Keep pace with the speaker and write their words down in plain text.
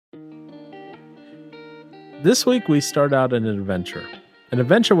This week we start out an adventure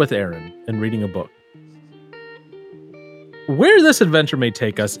with Aaron and reading a book. Where this adventure may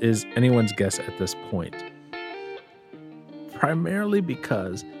take us is anyone's guess at this point. Primarily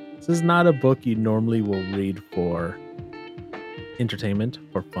because this is not a book you normally will read for entertainment,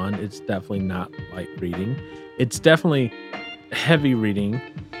 for fun. It's definitely not light reading. It's definitely heavy reading,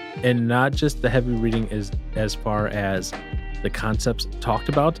 and not just the heavy reading as far as the concepts talked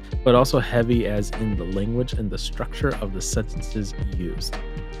about, but also heavy as in the language and the structure of the sentences used.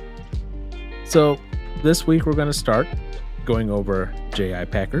 So this week we're going to start going over J.I.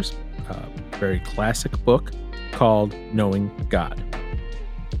 Packer's very classic book called Knowing God.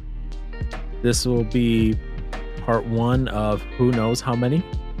 This will be part one of who knows how many,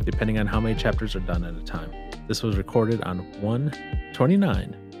 depending on how many chapters are done at a time. This was recorded on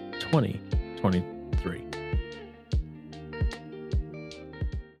 1/29/2023.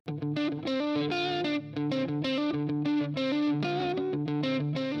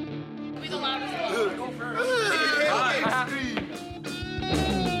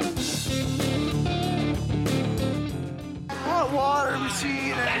 Hot water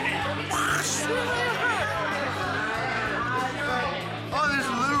machine. Oh, there's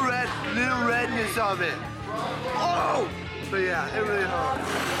a little redness of it. Oh! But yeah, it really hurt.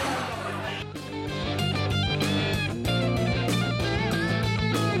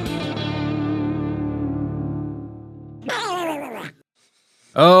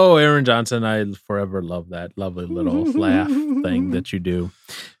 Oh, Aaron Johnson, I forever love that lovely little laugh thing that you do,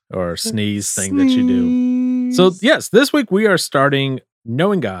 or sneeze thing that you do. So yes, this week we are starting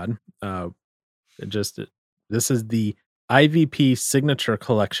Knowing God. This is the IVP Signature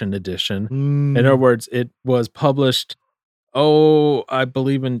Collection Edition. In other words, it was published, I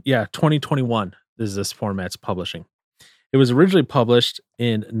believe in 2021 is this format's publishing. It was originally published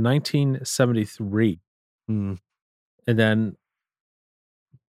in 1973. And then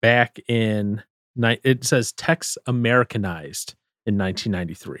back in, it says Tex Americanized in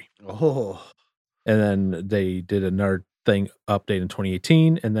 1993. Oh. And then they did another thing update in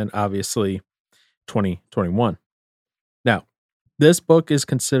 2018, and then obviously 2021. Now, this book is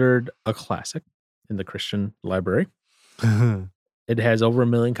considered a classic in the Christian library. It has over 1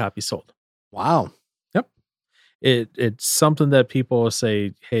 million copies sold. Wow. Yep. It's something that people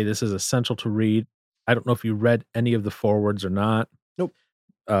say, hey, this is essential to read. I don't know if you read any of the forewords or not. Nope.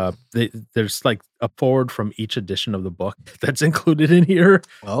 There's like a foreword from each edition of the book that's included in here,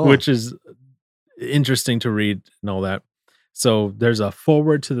 which is interesting to read and all that. So there's a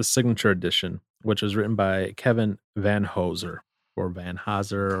foreword to the signature edition, which was written by Kevin Van Hoser or Van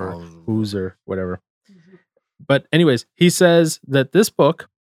Hazer or Hooser, whatever. But anyways, he says that this book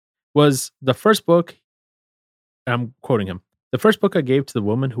was the first book, I'm quoting him, the first book I gave to the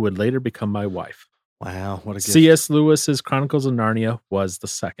woman who would later become my wife. Wow, what a gift. C.S. Lewis's Chronicles of Narnia was the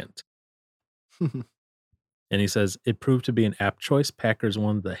second. And he says, it proved to be an apt choice. Packer's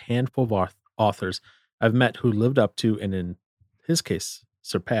one of the handful of authors I've met who lived up to, and in his case,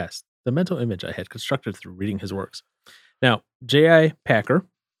 surpassed the mental image I had constructed through reading his works. Now, J.I. Packer,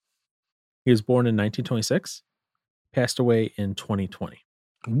 he was born in 1926, passed away in 2020.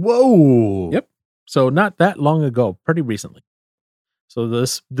 Whoa. Yep. So not that long ago, pretty recently. So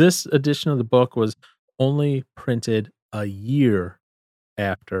this edition of the book was only printed a year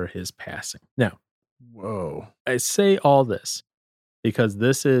after his passing. Now, Whoa. I say all this because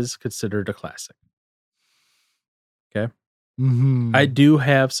this is considered a classic. Okay. Mm-hmm. I do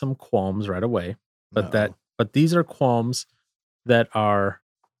have some qualms right away, but these are qualms that are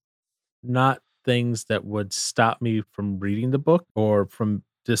not things that would stop me from reading the book or from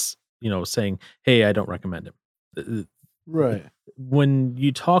just, saying, hey, I don't recommend it. Right. When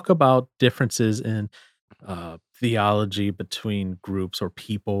you talk about differences in theology between groups or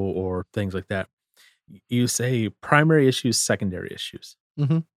people or things like that, you say primary issues, secondary issues.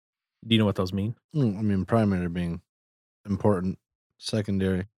 Mm-hmm. Do you know what those mean? I mean, primary being important,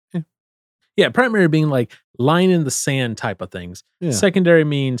 secondary. Yeah, primary being like line in the sand type of things. Yeah. Secondary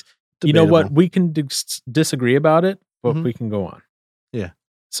means, you know what, we can disagree about it, but we can go on. Yeah.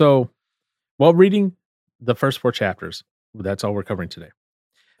 So while reading the first 4 chapters, that's all we're covering today.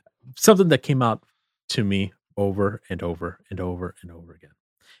 Something that came out to me over and over and over and over again.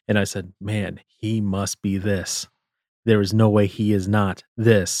 And I said, man, he must be this. There is no way he is not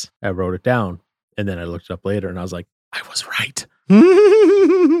this. I wrote it down. And then I looked it up later and I was like, I was right.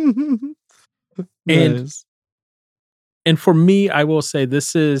 Nice. And for me, I will say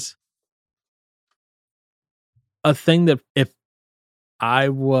this is a thing that if I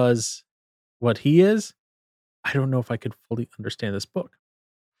was what he is, I don't know if I could fully understand this book.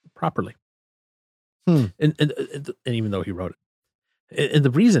 properly. Hmm. And even though he wrote it. And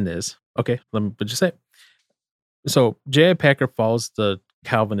the reason is, okay, let me just say it. So J.I. Packer follows the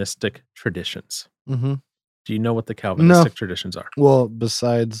Calvinistic traditions. Mm-hmm. Do you know what the Calvinistic traditions are? Well,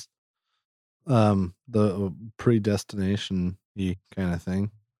 besides the predestination kind of thing,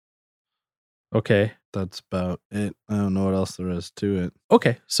 Okay. that's about it. I don't know what else there is to it.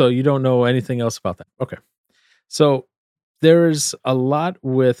 Okay. So you don't know anything else about that. Okay. So there's a lot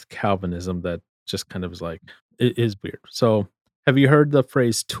with Calvinism that just kind of is like, it is weird. So have you heard the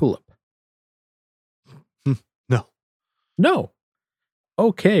phrase tulip? No. No.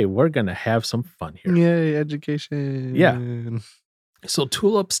 Okay. We're going to have some fun here. Yay, education. Yeah. So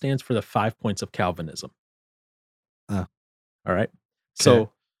tulip stands for the 5 points of Calvinism. Oh. All right.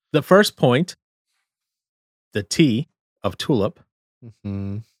 So the first point, the T of tulip,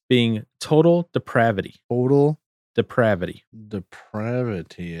 being total depravity. Total depravity.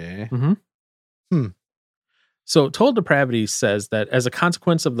 Depravity, eh? Mm-hmm. So total depravity says that as a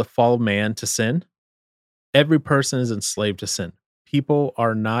consequence of the fall of man to sin, every person is enslaved to sin. People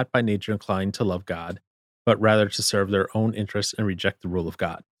are not by nature inclined to love God, but rather to serve their own interests and reject the rule of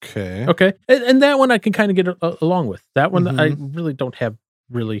God. Okay. And that one I can kind of get along with. That one I really don't have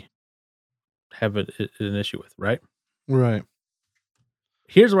an issue with, right? Right.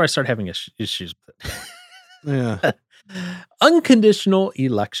 Here's where I start having issues with it. Yeah. Unconditional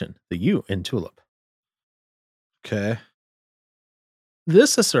election, the U in tulip. Okay.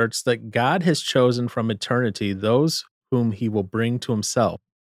 This asserts that God has chosen from eternity those whom he will bring to himself,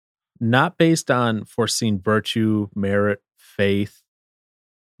 not based on foreseen virtue, merit, faith.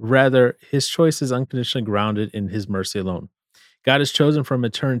 Rather, his choice is unconditionally grounded in his mercy alone. God has chosen from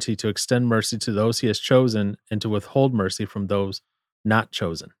eternity to extend mercy to those he has chosen and to withhold mercy from those not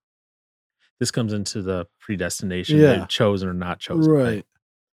chosen. This comes into the predestination, chosen or not chosen. Right.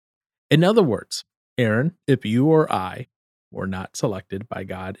 In other words, Aaron, if you or I were not selected by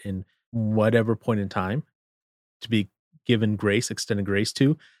God in whatever point in time to be given grace, extended grace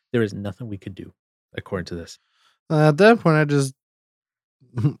to, there is nothing we could do, according to this. At that point, I just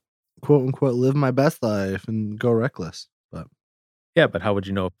quote unquote live my best life and go reckless. But yeah, but how would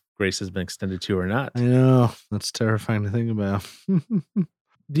you know if grace has been extended to you or not? I know that's terrifying to think about.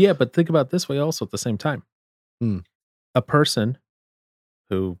 Yeah, but think about it this way also at the same time. A person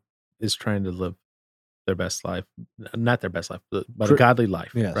who is trying to live their best life, not their best life, but a godly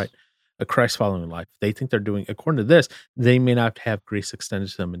life, right? A Christ following life. They think they're doing, according to this, they may not have grace extended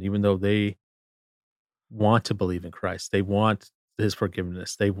to them. And even though they want to believe in Christ, they want his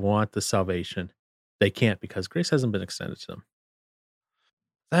forgiveness, they want the salvation, they can't because grace hasn't been extended to them.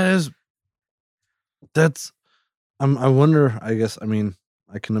 I wonder, I guess, I mean,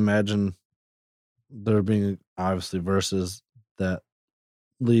 I can imagine there being obviously verses that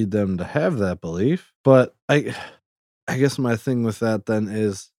lead them to have that belief, but I guess my thing with that then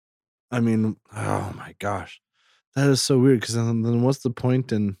is, I mean, oh my gosh, that is so weird because then what's the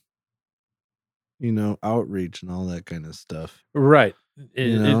point in, outreach and all that kind of stuff? Right.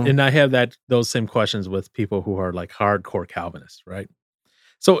 And I have those same questions with people who are like hardcore Calvinists, right?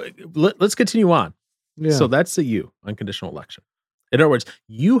 So let's continue on. Yeah. So that's the U, unconditional election. In other words,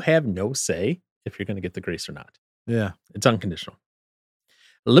 you have no say if you're going to get the grace or not. Yeah. It's unconditional.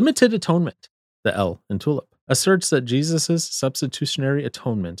 Limited atonement, the L in tulip, asserts that Jesus' substitutionary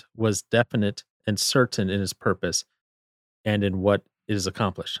atonement was definite and certain in his purpose and in what it is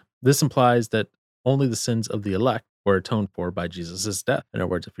accomplished. This implies that only the sins of the elect were atoned for by Jesus' death. In other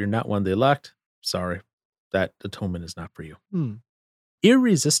words, if you're not one of the elect, sorry, that atonement is not for you.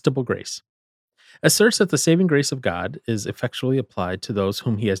 Irresistible grace asserts that the saving grace of God is effectually applied to those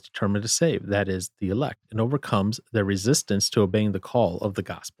whom he has determined to save, that is, the elect, and overcomes their resistance to obeying the call of the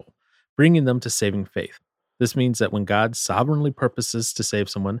gospel, bringing them to saving faith. This means that when God sovereignly purposes to save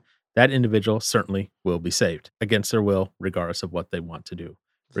someone, that individual certainly will be saved against their will, regardless of what they want to do,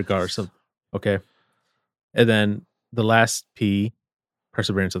 regardless of, okay. And then the last P,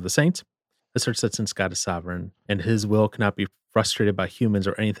 perseverance of the saints, asserts that since God is sovereign and his will cannot be frustrated by humans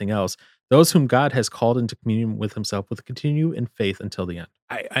or anything else, those whom God has called into communion with himself will continue in faith until the end.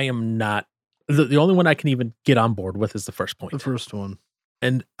 I am not, the only one I can even get on board with is the first point. The first one.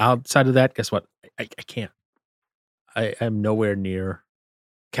 And outside of that, guess what? I can't. I am nowhere near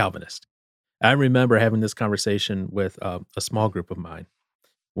Calvinist. I remember having this conversation with a small group of mine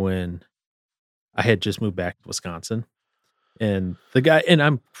when I had just moved back to Wisconsin. And the guy, and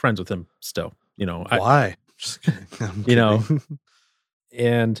I'm friends with him still, Why? Just kidding. I'm kidding.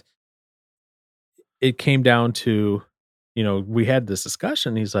 And it came down to, we had this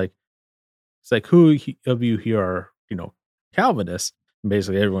discussion. He's like, who of you here are, Calvinists?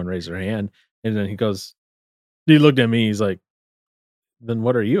 Basically, everyone raised their hand, and then he looked at me. He's like, "Then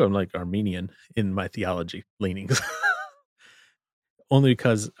what are you?" I'm like, "Armenian in my theology leanings." Only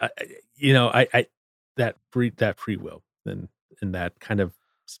because I that free will and that kind of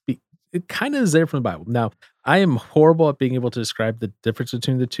speak it kind of is there from the Bible. Now, I am horrible at being able to describe the difference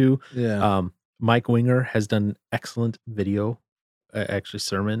between the two. Yeah. Mike Winger has done excellent video, actually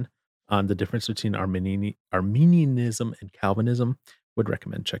sermon on the difference between Armenianism and Calvinism. Would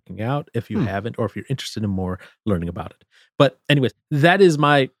recommend checking out if you haven't, or if you're interested in more learning about it. But anyways, that is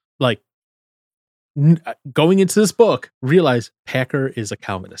my going into this book, realize Packer is a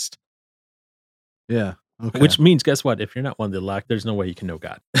Calvinist. Yeah. Okay. Which means, guess what? If you're not one of the elect, there's no way you can know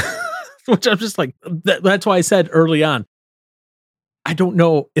God. Which I'm just like, that's why I said early on, I don't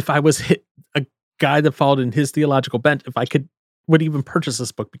know if I was a guy that followed in his theological bent, if I would even purchase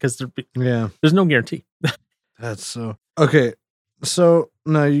this book, because there's no guarantee. That's so okay. So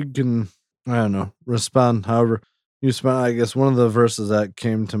now you can, I don't know, respond however you respond. I guess one of the verses that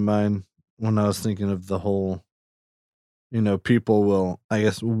came to mind when I was thinking of the whole, people will, I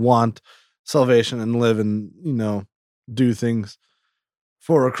guess, want salvation and live and, do things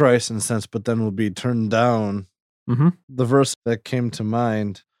for Christ in a sense, but then will be turned down. Mm-hmm. The verse that came to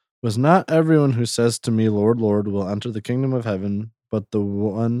mind was, "Not everyone who says to me, Lord, Lord, will enter the kingdom of heaven, but the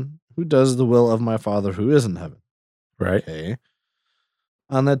one who does the will of my Father who is in heaven." Right. Okay.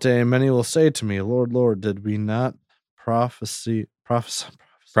 "On that day, many will say to me, Lord, Lord, did we not prophesy,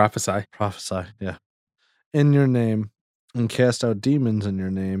 yeah, in your name, and cast out demons in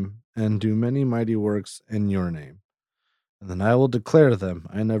your name, and do many mighty works in your name? And then I will declare to them,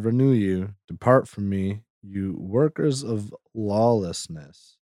 I never knew you. Depart from me, you workers of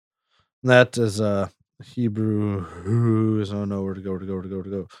lawlessness." That is Hebrews. Oh no, where to go.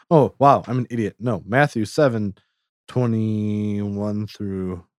 Oh wow, I'm an idiot. No, Matthew 7:21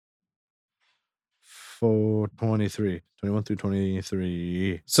 through 23. 21 through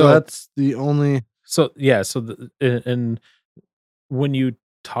 23. So that's the only. So yeah. So and when you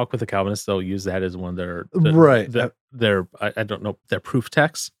talk with the Calvinists, they'll use that as one of their right. Their I don't know, their proof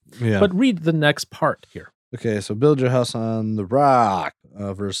texts. Yeah. But read the next part here. Okay, so build your house on the rock,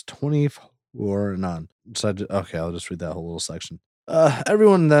 verse 24 and on. So I'll just read that whole little section.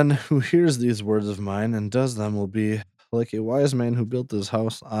 Everyone then who hears these words of mine and does them will be like a wise man who built his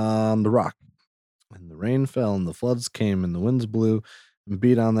house on the rock. And the rain fell, and the floods came, and the winds blew and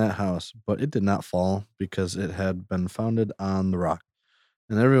beat on that house, but it did not fall, because it had been founded on the rock.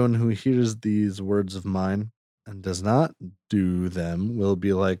 And everyone who hears these words of mine and does not do them will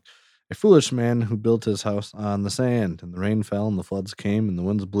be like a foolish man who built his house on the sand. And the rain fell, and the floods came, and the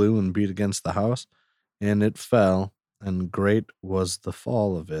winds blew and beat against the house, and it fell, and great was the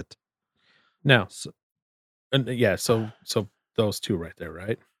fall of it. Now, so those two right there,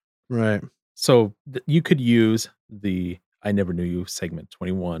 right? Right. So you could use the "I never knew you" segment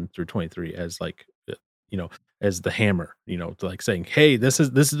 21 through 23 as as the hammer, to like saying, "Hey, this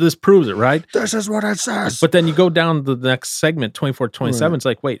proves it, right? This is what it says." But then you go down the next segment 24, 27. Right. It's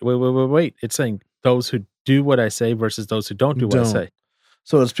like, wait. It's saying those who do what I say versus those who don't do what I say.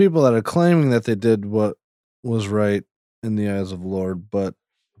 So it's people that are claiming that they did what was right in the eyes of the Lord, but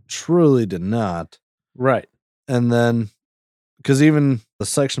truly did not. Right. And then, because even the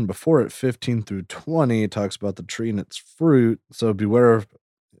section before it, 15 through 20, talks about the tree and its fruit. So beware of,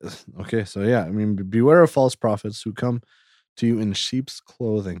 beware of false prophets who come to you in sheep's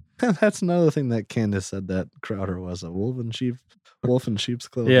clothing. That's another thing that Candace said that Crowder was, a wolf in sheep's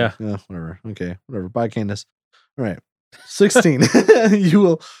clothing. Yeah, whatever. Okay, whatever. Bye, Candace. All right. 16. You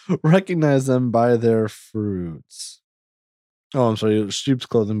will recognize them by their fruits. Oh, I'm sorry, sheep's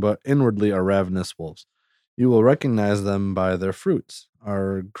clothing, but inwardly are ravenous wolves. You will recognize them by their fruits.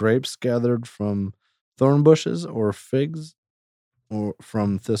 Are grapes gathered from thorn bushes, or figs or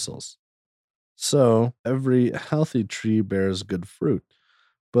from thistles? So every healthy tree bears good fruit,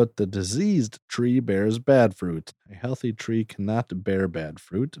 but the diseased tree bears bad fruit. A healthy tree cannot bear bad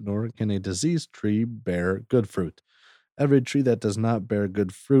fruit, nor can a diseased tree bear good fruit. Every tree that does not bear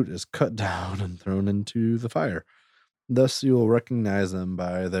good fruit is cut down and thrown into the fire. Thus you will recognize them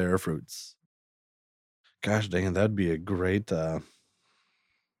by their fruits. Gosh dang it, that'd be a great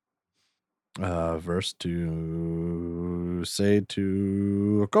verse to say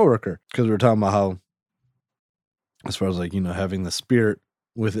to a coworker, because we were talking about how, as far as having the Spirit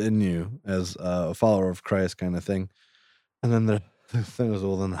within you as a follower of Christ kind of thing. And then the thing was,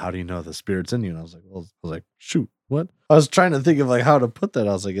 well, then how do you know the Spirit's in you? And I was like, shoot, what? I was trying to think of how to put that.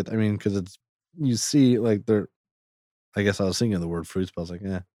 I was like, because it's, you see, I guess I was thinking of the word fruits, but I was like,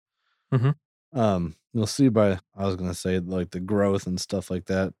 yeah. Mm-hmm. You'll see by, I was gonna say, like the growth and stuff like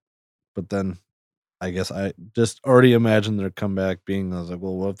that, but then I guess I just already imagine their comeback being, I was like,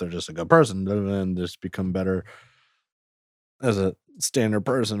 well, what if they're just a good person and just become better as a standard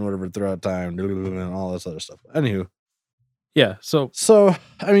person, whatever, throughout time, and all this other stuff. Anywho, Yeah. So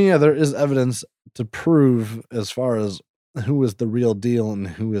I mean, yeah, there is evidence to prove as far as who is the real deal and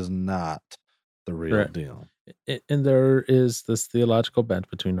who is not the real Right. deal. and there is this theological bent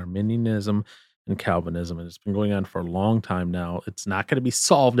between Arminianism and Calvinism, and it's been going on for a long time now. It's not going to be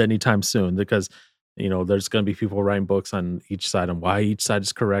solved anytime soon because there's going to be people writing books on each side on why each side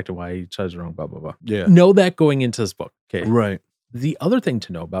is correct and why each side is wrong. Blah blah blah. Yeah. Know that going into this book. Okay. Right. The other thing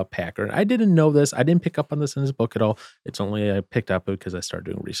to know about Packer, and I didn't know this, I didn't pick up on this in his book at all. It's only I picked up because I started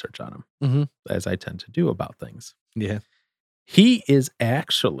doing research on him, as I tend to do about things. Yeah. He is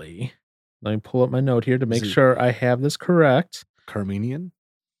actually, let me pull up my note here to make he- sure I have this correct. Carmenian?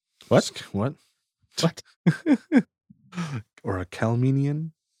 What? What? What? Or a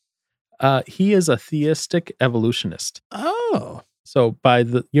Calmenian? He is a theistic evolutionist. Oh. So by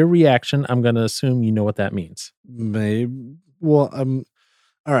your reaction, I'm going to assume you know what that means. Maybe. Well, all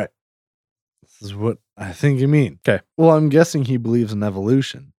right. This is what I think you mean. Okay. Well, I'm guessing he believes in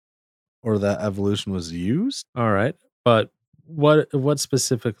evolution, or that evolution was used. All right. But what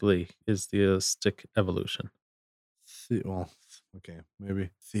specifically is theistic evolution? Well, okay, maybe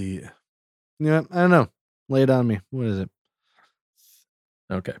yeah, I don't know. Lay it on me. What is it?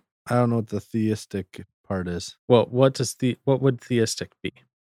 Okay. I don't know what the theistic part is. Well, what would theistic be?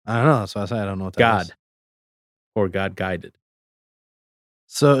 I don't know. That's why I say I don't know what that is. God or God guided.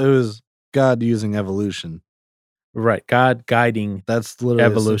 So it was God using evolution. Right. God guiding. That's literally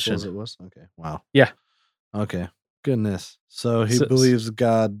Evolution. as simple as it was. Okay. Wow. Yeah. Okay. Goodness. So he So- believes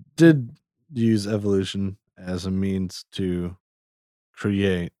God did use evolution as a means to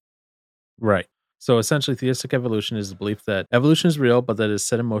create. Right. So essentially, theistic evolution is the belief that evolution is real, but that it is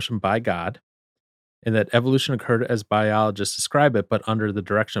set in motion by God, and that evolution occurred as biologists describe it, but under the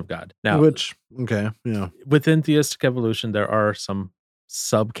direction of God. Now, Which, okay, yeah. within theistic evolution, there are some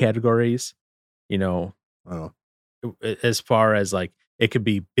subcategories, Oh, as far as like it could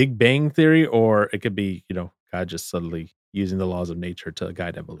be Big Bang theory, or it could be, God just subtly using the laws of nature to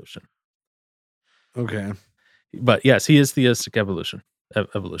guide evolution. okay. But yes, he is theistic evolutionist.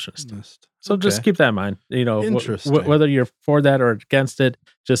 So just keep that in mind. Interesting. Whether you're for that or against it,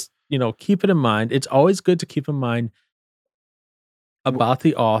 just keep it in mind. It's always good to keep in mind about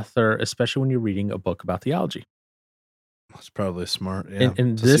the author, especially when you're reading a book about theology. That's probably smart. Yeah,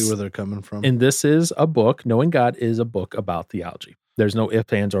 And to this- see where they're coming from. And this is a book. Knowing God is a book about theology. There's no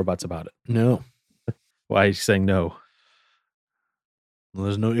ifs, ands, or buts about it. No, Why are you saying no?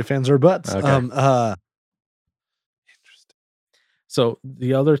 there's no ifs, ands, or buts. Okay. Interesting. So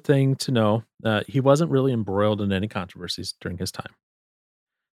the other thing to know, he wasn't really embroiled in any controversies during his time.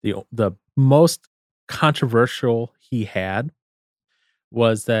 The most controversial he had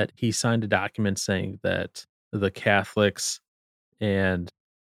was that he signed a document saying that the Catholics and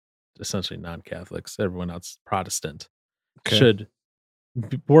essentially non-Catholics, everyone else Protestant, Okay. should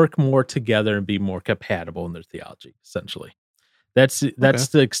work more together and be more compatible in their theology. Essentially, that's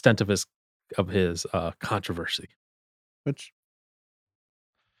the extent of his controversy. Which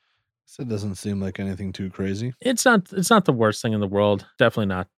it doesn't seem like anything too crazy. It's not the worst thing in the world.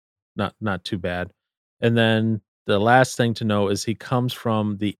 Definitely not too bad. And then the last thing to know is he comes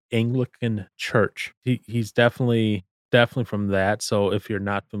from the Anglican Church. He's definitely from that. So if you're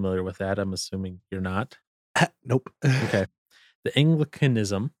not familiar with that, I'm assuming you're not. Nope. Okay. The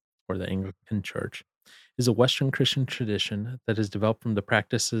Anglicanism, or the Anglican Church, is a Western Christian tradition that has developed from the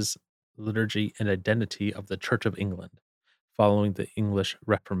practices, liturgy, and identity of the Church of England following the English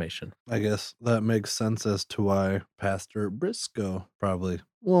Reformation. I guess that makes sense as to why Pastor Briscoe probably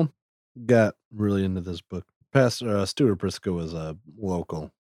got really into this book. Pastor Stuart Briscoe was a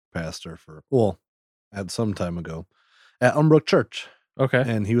local pastor at some time ago at Umbrook Church, Okay.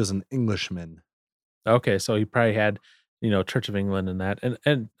 and he was an Englishman. Okay, so he probably had, Church of England and that,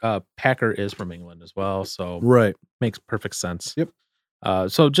 and Packer is from England as well, so Right. makes perfect sense. Yep.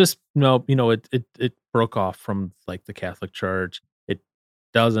 So just it broke off from like the Catholic Church. It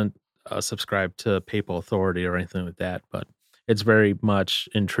doesn't subscribe to papal authority or anything like that, but it's very much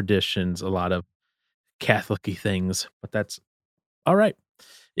in traditions, a lot of Catholic-y things. But that's all right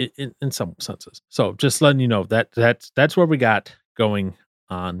in some senses. So just letting you know that's where we got going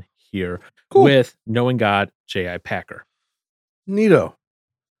on here. Cool. With Knowing God, J.I. Packer. Neato.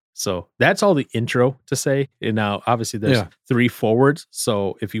 So that's all the intro to say. And now, obviously, there's 3 forwards.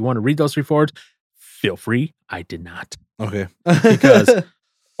 So if you want to read those 3 forwards, feel free. I did not. Okay. Because,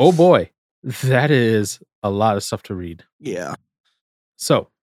 oh boy, That is a lot of stuff to read. Yeah. So,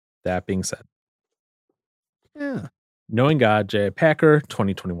 that being said, Yeah. Knowing God, J.I. Packer,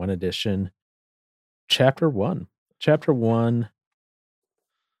 2021 edition, Chapter 1. Chapter 1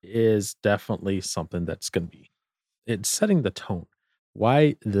 is definitely something that's going to be, it's setting the tone.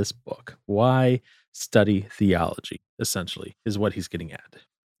 Why this book? Why study theology, essentially, is what he's getting at.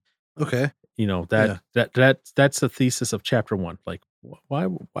 Okay. You know, Yeah. that's the thesis of chapter 1. Like, why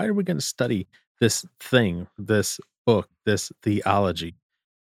are we going to study this thing, this book, this theology?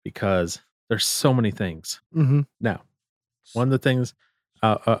 Because there's so many things. Mm-hmm. Now, one of the things,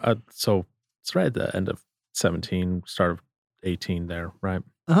 so it's right at the end of 17, start of 18 there, right?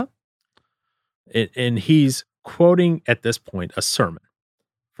 Uh-huh. And he's quoting at this point a sermon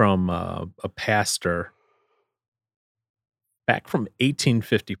from a pastor back from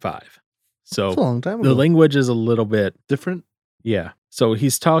 1855. So That's a long time the ago. language is a little bit Different. yeah. So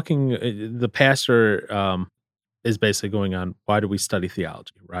he's talking. The pastor is basically going on, why do we study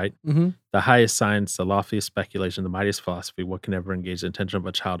theology? Right. Mm-hmm. The highest science, the loftiest speculation, the mightiest philosophy. What can ever engage the attention of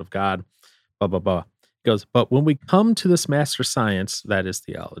a child of God? Blah blah blah. He goes, but when we come to this master science, that is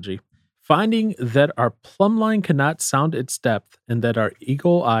theology, finding that our plumb line cannot sound its depth and that our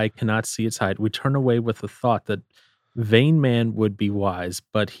eagle eye cannot see its height, we turn away with the thought that vain man would be wise,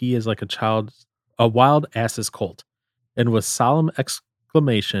 but he is like a wild ass's colt. And with solemn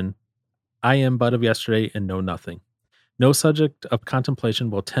exclamation, I am but of yesterday and know nothing. No subject of contemplation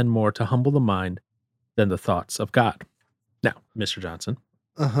will tend more to humble the mind than the thoughts of God. Now, Mr. Johnson,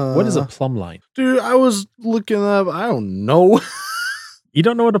 Uh-huh. what is a plumb line? Dude, I was looking up. I don't know. You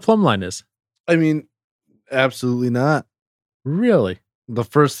don't know what a plumb line is? I mean, absolutely not. Really? The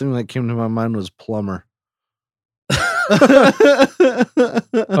first thing that came to my mind was plumber.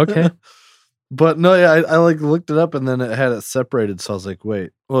 Okay. But no, yeah, I like looked it up and then it had it separated. So I was like,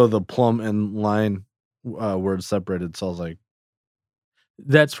 wait, well, the plumb and line word separated. So I was like,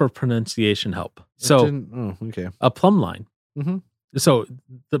 That's for pronunciation help. it So didn't- oh, okay. a plumb line. Mm-hmm. So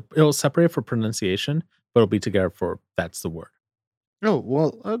it'll separate for pronunciation, but it'll be together for that's the word. Oh,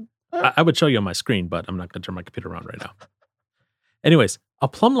 well, I would show you on my screen, but I'm not going to turn my computer around right now. Anyways, a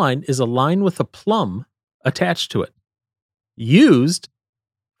plumb line is a line with a plumb attached to it, used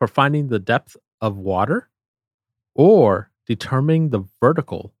for finding the depth of water or determining the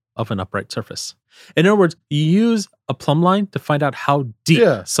vertical of an upright surface. In other words, you use a plumb line to find out how deep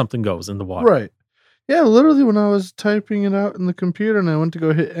Yeah. something goes in the water. right. Yeah, literally when I was typing it out in the computer and I went to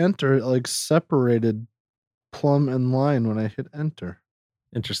go hit enter, it like separated plumb and line when I hit enter.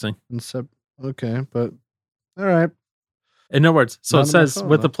 Interesting. And okay, but all right. In other words, so Not it on my says phone,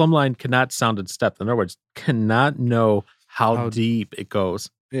 with though. the plumb line cannot sound its depth. In other words, cannot know how How- deep it goes.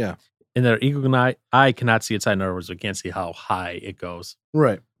 Yeah. And their eagle eye cannot see its height. In other words, we can't see how high it goes.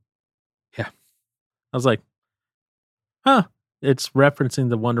 Right. I was like, huh. It's referencing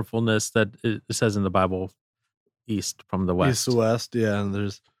the wonderfulness that it says in the Bible, east from the west. East to west, yeah, and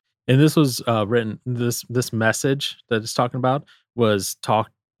there's And this was written. This message that it's talking about was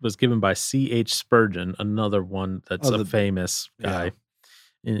given by C.H. Spurgeon, another one that's Oh, a the- famous yeah. guy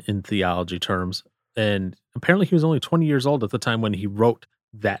in theology terms. And apparently, he was only 20 years old at the time when he wrote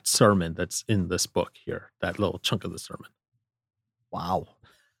that sermon that's in this book here. That little chunk of the sermon. wow.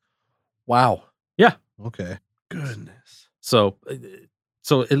 Wow. Yeah. Okay. Goodness. So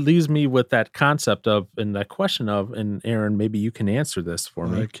it leaves me with that concept of and that question of, and Aaron, maybe you can answer this for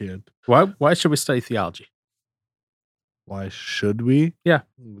me. I can't. Why should we study theology? Why should we? Yeah.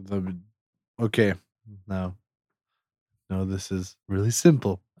 Okay. No, this is really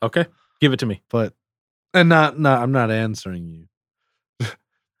simple. Okay, give it to me. But I'm not answering you.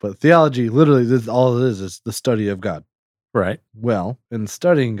 But theology, literally, this all it is the study of God. Right. Well, in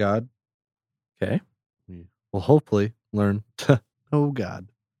studying God, Okay. we will hopefully learn to know God.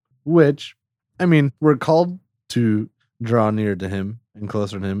 Which, I mean, we're called to draw near to Him and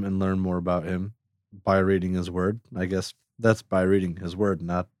closer to Him and learn more about Him by reading His Word. I guess that's by reading His Word,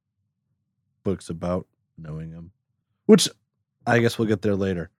 not books about knowing Him. Which I guess we'll get there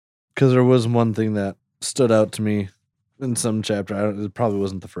later. Because there was one thing that stood out to me in some chapter. It probably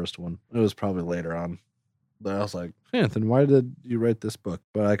wasn't the first one. It was probably later on. But I was like, Anthony, why did you write this book?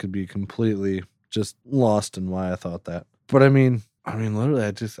 But I could be completely just lost in why I thought that. But I mean, literally,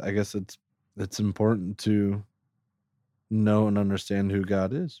 I guess it's important to know and understand who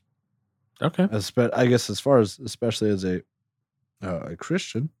God is. Okay. I guess especially as a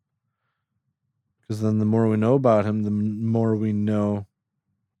Christian, because then the more we know about Him, the more we know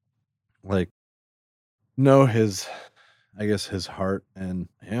His, I guess, His heart, and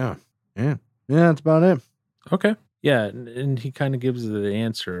yeah, that's about it. Okay. Yeah, and he kind of gives the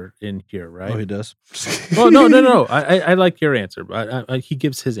answer in here, right? Oh, he does. Oh no. I like your answer, but he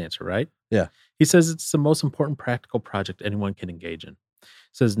gives his answer, right? Yeah. He says it's the most important practical project anyone can engage in.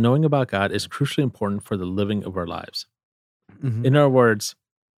 Says knowing about God is crucially important for the living of our lives. Mhm. In other words,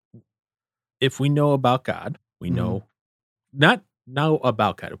 if we know about God, we Mhm. know not know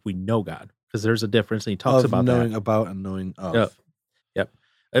about God. If we know God, because there's a difference, and he talks Of about knowing that. about and knowing of. Yep.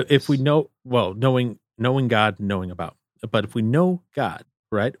 If we know, well, knowing God, knowing about. But if we know God,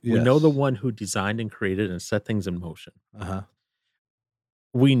 right? We know the Yes. one who designed and created and set things in motion. Uh-huh.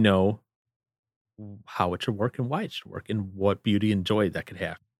 We know how it should work and why it should work and what beauty and joy that could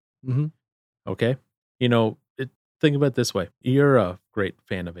have. Mm-hmm. Okay. Think about it this way. You're a great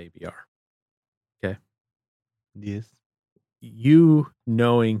fan of ABR. Okay. Yes. You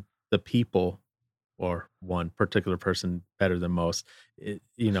knowing the people or one particular person better than most, in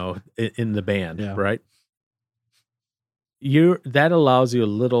the band, Yeah. right? That allows you a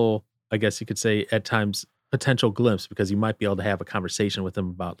little, I guess you could say at times, potential glimpse, because you might be able to have a conversation with them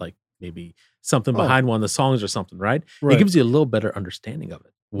about like maybe something behind one of the songs or something, right? Right. It gives you a little better understanding of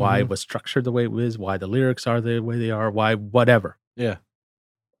it. Why Mhm. it was structured the way it is, why the lyrics are the way they are, why whatever. Yeah.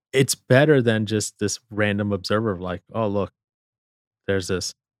 It's better than just this random observer of like, oh, look, there's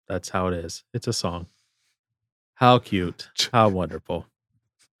this. That's how it is. It's a song. How cute. How wonderful.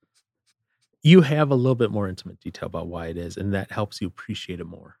 You have a little bit more intimate detail about why it is, and that helps you appreciate it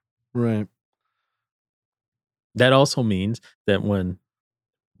more. Right. That also means that when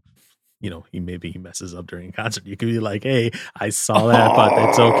he messes up during a concert, you can be like, "Hey, I saw that, but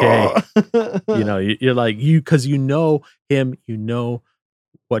it's okay." You're like because you know him, you know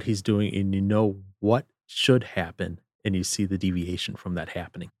what he's doing, and you know what should happen, and you see the deviation from that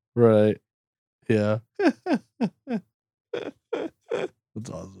happening. Right. Yeah. That's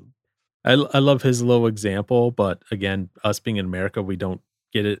awesome. I love his little example, but again, us being in America, we don't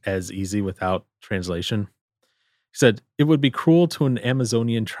get it as easy without translation. He said, it would be cruel to an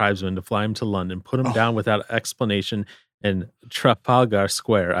Amazonian tribesman to fly him to London, put him down without explanation in Trafalgar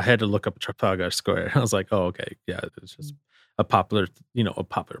Square. I had to look up Trafalgar Square. I was like, oh, okay. Yeah, it's just a popular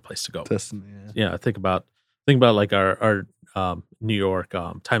place to go. Yeah, think about like our New York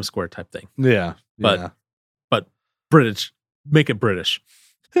Times Square type thing. Yeah. But British, make it British.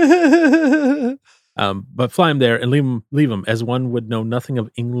 But fly him there and leave him as one would know nothing of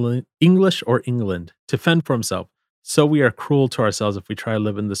English or England to fend for himself. So we are cruel to ourselves if we try to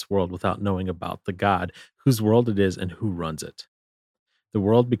live in this world without knowing about the God whose world it is and who runs it. The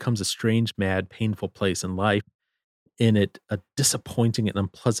world becomes a strange, mad, painful place, and life in it a disappointing and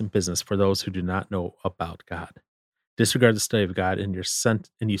unpleasant business for those who do not know about God. Disregard the study of God, and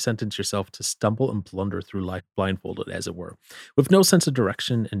you sentence yourself to stumble and blunder through life blindfolded, as it were, with no sense of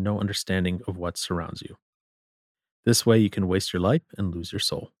direction and no understanding of what surrounds you. This way, you can waste your life and lose your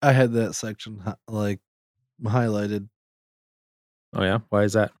soul. I had that section highlighted. Oh yeah, why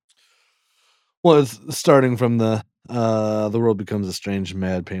is that? Well, it's starting from the world becomes a strange,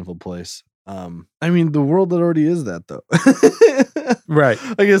 mad, painful place. I mean, the world that already is that, though. Right.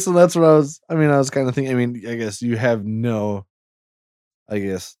 I guess, and that's what I was kind of thinking. I mean, I guess you have no,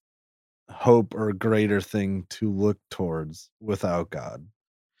 hope or greater thing to look towards without God.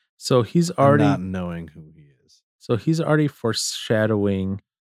 So he's already not knowing who he is. So he's already foreshadowing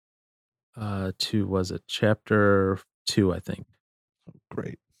to, was it chapter 2, I think.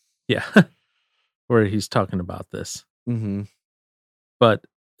 Great. Yeah. Where he's talking about this. Mm-hmm. But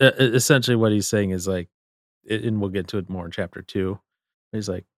essentially what he's saying is like, and we'll get to it more in chapter 2. He's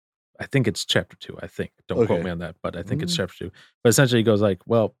like, I think it's chapter 2. I think. Don't quote me on that, but I think it's chapter 2. But essentially he goes like,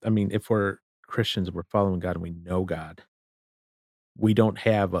 well, I mean, if we're Christians, we're following God and we know God, we don't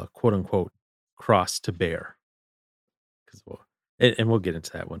have a quote unquote cross to bear. And we'll get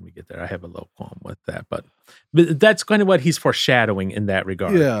into that when we get there. I have a little poem with that, but that's kind of what he's foreshadowing in that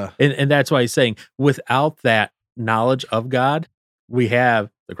regard. Yeah. And that's why he's saying without that knowledge of God, we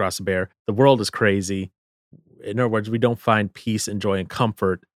have the cross to bear. The world is crazy. In other words, we don't find peace and joy and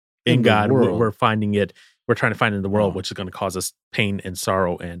comfort in God. We're finding it. We're trying to find it in the world, which is going to cause us pain and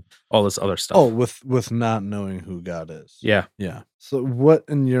sorrow and all this other stuff. Oh, with not knowing who God is. Yeah. Yeah. So what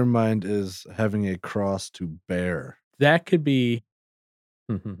in your mind is having a cross to bear? That could be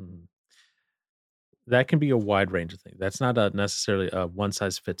that can be a wide range of things. That's not necessarily a one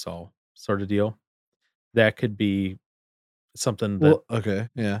size fits all sort of deal. That could be something that okay,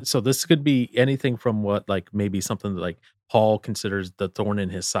 yeah. So this could be anything from what like maybe something that like Paul considers the thorn in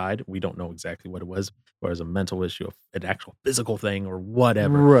his side. We don't know exactly what it was, or as a mental issue, an actual physical thing, or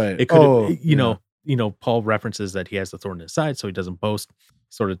whatever. Right. It could, Paul references that he has the thorn in his side, so he doesn't boast,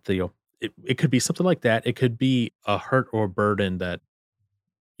 sort of deal. it could be something like that. It could be a hurt or burden that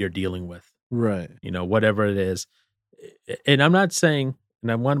you're dealing with, Right. whatever it is. And I'm not saying,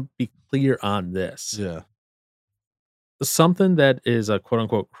 and I want to be clear on this, Yeah. something that is a quote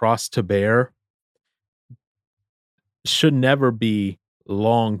unquote cross to bear should never be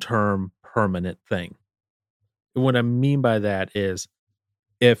long-term permanent thing. What I mean by that is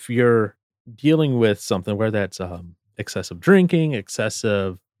if you're dealing with something where that's excessive drinking,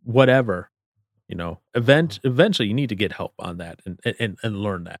 excessive whatever, eventually you need to get help on that and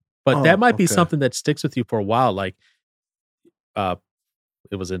learn that. But that might be okay. something that sticks with you for a while. Like,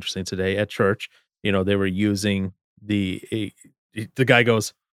 it was interesting today at church. They were using the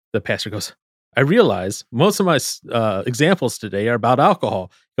pastor goes, I realize most of my examples today are about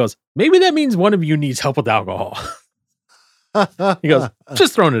alcohol. He goes, maybe that means one of you needs help with alcohol. He goes,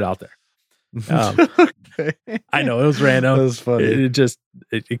 just throwing it out there. Okay. I know it was random. That was funny.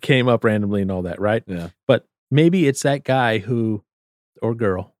 It came up randomly and all that, right? Yeah. But maybe it's that guy who, or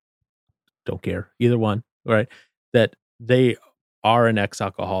girl, don't care, either one, right? That they are an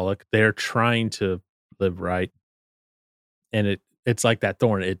ex-alcoholic. They're trying to live right. And it's like that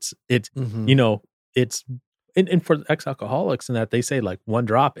thorn. It's Mhm. it's and for ex-alcoholics and that they say like one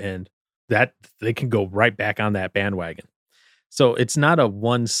drop and that they can go right back on that bandwagon. So it's not a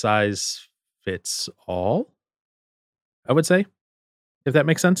one size fits all, I would say, if that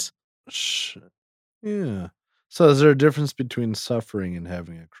makes sense. Yeah. So is there a difference between suffering and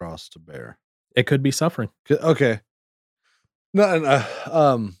having a cross to bear? It could be suffering. Okay. No,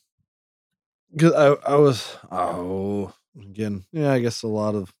 and 'cause I was again, yeah, I guess a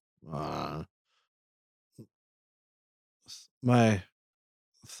lot of my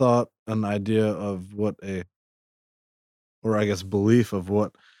thought and idea of what or I guess belief of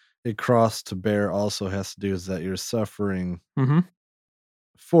what a cross to bear also has to do is that you're suffering Mm-hmm.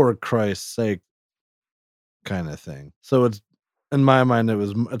 for Christ's sake, kind of thing. So it's in my mind,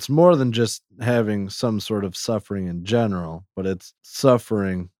 it's more than just having some sort of suffering in general, but it's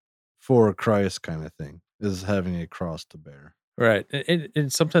suffering for Christ, kind of thing. Is having a cross to bear. Right.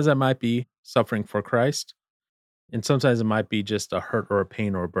 And sometimes that might be suffering for Christ. And sometimes it might be just a hurt or a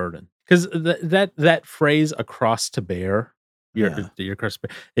pain or a burden. Because that phrase "a cross to bear," Yeah. your cross,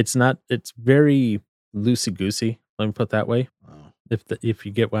 it's very loosey goosey. Let me put it that way. Oh. If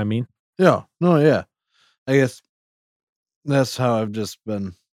you get what I mean. Yeah. No. Yeah. I guess that's how I've just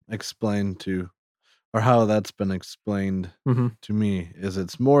been explained to, or how that's been explained Mm-hmm. to me. Is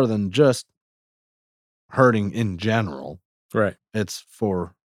it's more than just hurting in general. Right. It's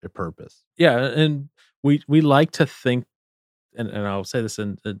for a purpose. Yeah, and we like to think, and I'll say this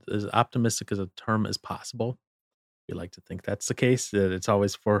in as optimistic as a term as possible. We like to think that's the case, that it's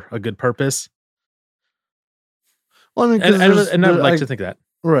always for a good purpose. Well, I mean, And I would like to think that.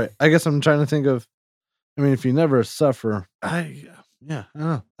 right. I guess I'm trying to think of. I mean, if you never suffer, I don't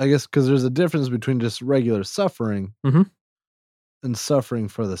know. I guess because there's a difference between just regular suffering Mhm. and suffering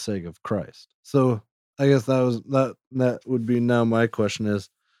for the sake of Christ. So I guess that would be now my question is,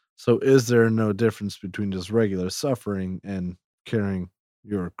 so is there no difference between just regular suffering and carrying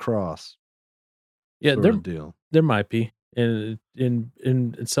your cross Yeah, sort of deal? there might be. And in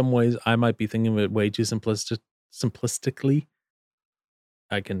some ways, I might be thinking of it way too simplistically.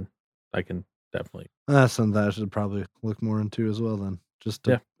 I can definitely. That's something that I should probably look more into as well then, just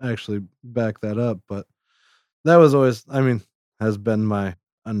to actually back that up. But that was always, I mean, has been my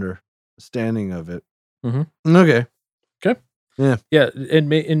understanding of it. Mhm. Okay. Yeah, and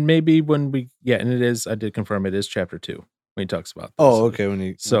maybe when and it is. I did confirm it is chapter 2 when he talks about this. Oh, okay. When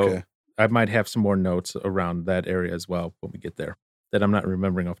you So I might have some more notes around that area as well when we get there that I'm not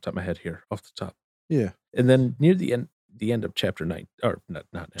remembering off the top of my head here, off the top. yeah, And then near the end of chapter 9, or not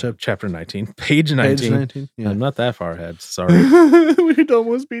chapter 19, page 19. page 19. Yeah, I'm not that far ahead. Sorry. we'd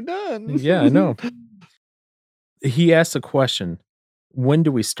almost be done. Yeah, I know. He asks a question: when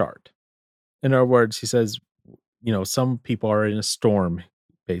do we start? In other words, he says, some people are in a storm.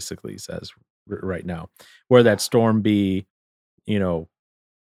 Basically, he says right now, where that storm be,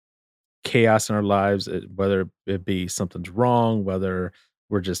 chaos in our lives, whether it be something's wrong, whether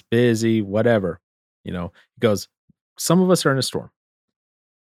we're just busy, whatever. He goes, some of us are in a storm.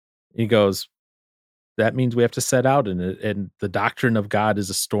 He goes, that means we have to set out in it, and the doctrine of God is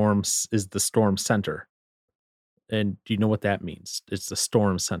the storm center. And do you know what that means? It's the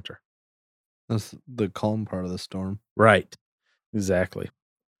storm center. That's the calm part of the storm. Right. Exactly.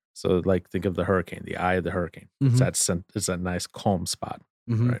 So like think of the hurricane, the eye of the hurricane. Mhm. It's that nice calm spot.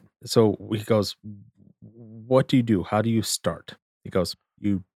 Mhm. Right. So he goes, what do you do? How do you start? He goes,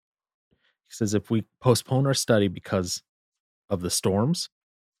 he says, if we postpone our study because of the storms,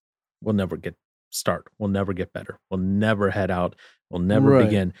 we'll never we'll never get better. We'll never head out. We'll never Right.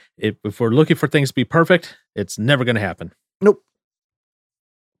 begin. If we're looking for things to be perfect, it's never going to happen. Nope.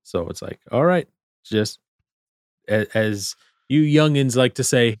 So it's like, all right, just as you youngins like to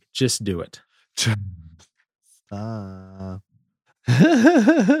say, just do it. Stop.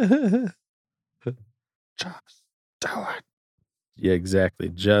 Just do it. Yeah, exactly.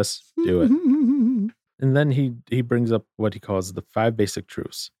 Just do it. And then he brings up what he calls the 5 basic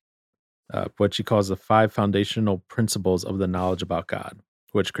truths, what he calls the 5 foundational principles of the knowledge about God,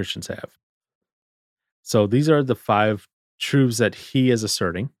 which Christians have. So these are the 5 truths that he is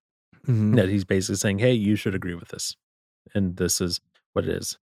asserting, Mhm. that he's basically saying, hey, you should agree with this. And this is what it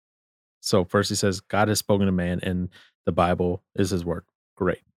is. So first he says, God has spoken to man and the Bible is his word.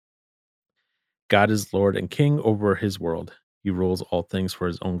 Great. God is Lord and King over his world. He rules all things for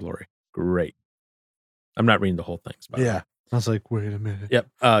his own glory. Great. I'm not reading the whole things, by the way. Yeah. I was like, wait a minute.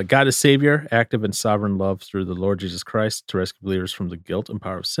 Yep. God is Savior, active in sovereign love through the Lord Jesus Christ to rescue believers from the guilt and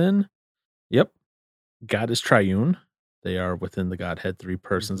power of sin. Yep. God is triune. They are within the Godhead, 3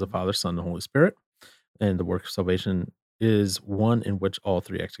 persons, the Father, Son, and Holy Spirit. And the work of salvation is one in which all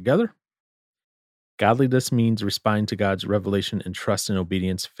 3 act together. Godliness means responding to God's revelation in trust and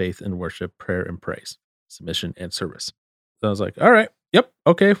obedience, faith and worship, prayer and praise, submission and service. So I was like, all right, yep,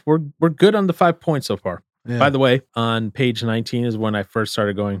 okay, we're good on the 5 points so far. Yeah. By the way, on page 19 is when I first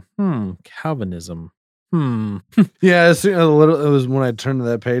started going, Calvinism. Yeah, it was when I turned to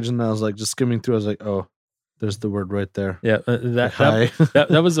that page and I was like just skimming through. I was like, oh, there's the word right there. Yeah, Hi.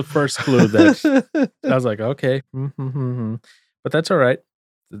 that was the first clue that I was like, okay, but that's all right.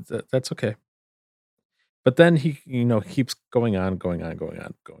 That's okay. But then he, keeps going on.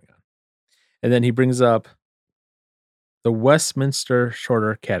 And then he brings up the Westminster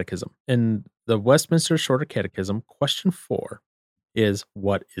Shorter Catechism. In the Westminster Shorter Catechism, question 4 is,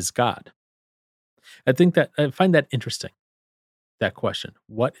 what is God? I find that interesting, that question.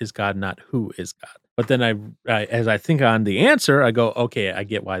 What is God, not who is God? But then as I think on the answer, I go, okay, I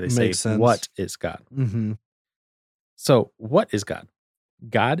get why they Makes say, sense. what is God? Mm-hmm. So what is God?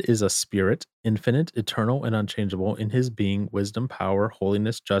 God is a spirit, infinite, eternal, and unchangeable in his being, wisdom, power,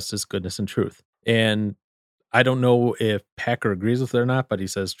 holiness, justice, goodness, and truth. And I don't know if Packer agrees with it or not, but he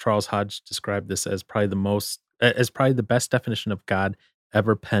says Charles Hodge described this as probably the best definition of God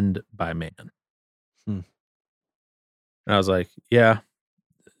ever penned by man. And I was like, yeah,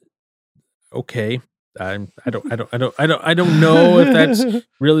 okay. I don't know if that's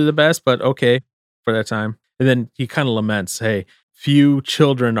really the best, but okay for that time. And then he kind of laments, hey, few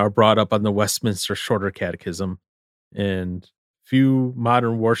children are brought up on the Westminster Shorter Catechism, and few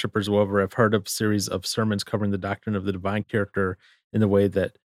modern worshipers will ever have heard of a series of sermons covering the doctrine of the divine character in the way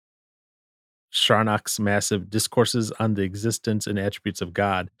that Charnock's massive discourses on the existence and attributes of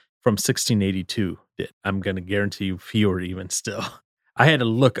God from 1682 did. I'm going to guarantee you fewer even still. I had to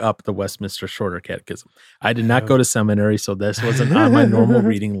look up the Westminster Shorter Catechism. I did not go to seminary, so this wasn't on my normal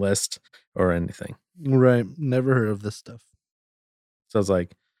reading list or anything. Right. Never heard of this stuff. So I was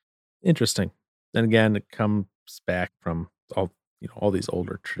like, interesting. And again, it comes back from all these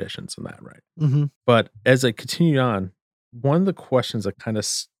older traditions and that, right? Mm-hmm. But as I continued on, one of the questions that kind of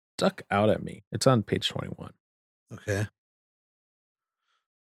stuck out at me, it's on page 21. Okay.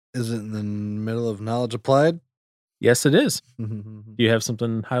 Is it in the middle of knowledge applied? Yes, it is. Do you have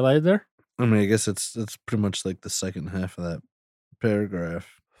something highlighted there? I mean, I guess it's pretty much like the second half of that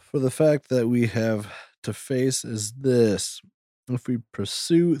paragraph. For the fact that we have to face is this: if we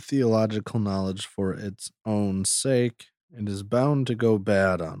pursue theological knowledge for its own sake, it is bound to go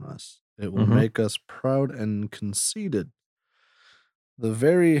bad on us. It will make us proud and conceited. The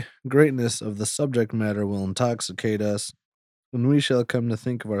very greatness of the subject matter will intoxicate us, and we shall come to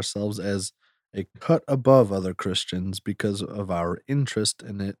think of ourselves as a cut above other Christians because of our interest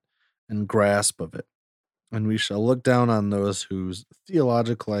in it and grasp of it. And we shall look down on those whose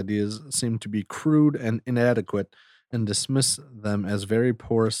theological ideas seem to be crude and inadequate and dismiss them as very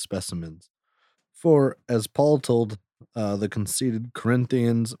poor specimens. For, as Paul told the conceited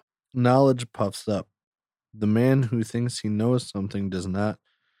Corinthians, knowledge puffs up. The man who thinks he knows something does not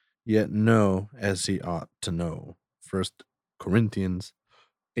yet know as he ought to know. 1 Corinthians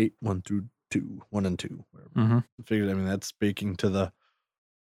 8, 1 and 2. I figured, that's speaking to the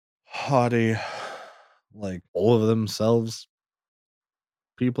haughty, full of themselves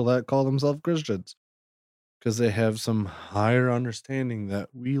people that call themselves Christians, because they have some higher understanding that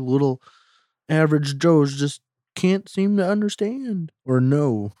we little average Joes just can't seem to understand or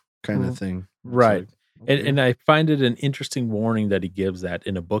know, kind of thing. Right. And I find it an interesting warning that he gives that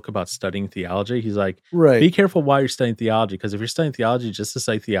in a book about studying theology. He's like, right. be careful while you're studying theology, because if you're studying theology just to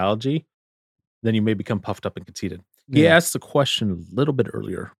study theology, then you may become puffed up and conceited. He Yeah. asked the question a little bit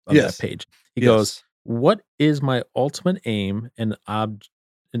earlier on Yes. that page. He Yes. goes, what is my ultimate aim and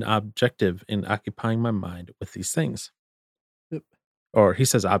objective in occupying my mind with these things? Yep. Or he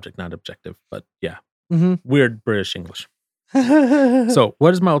says object, not objective, but yeah, Mhm. weird British English. So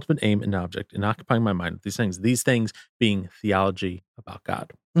what is my ultimate aim and object in occupying my mind with these things? These things being theology about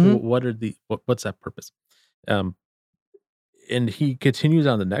God. Mhm. What's that purpose? And he continues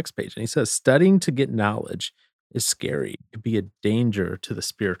on the next page and he says, studying to get knowledge is scary. It could be a danger to the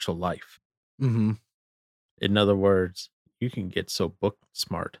spiritual life. Mhm. In other words, you can get so book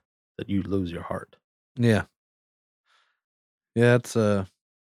smart that you lose your heart. Yeah. Yeah, it's a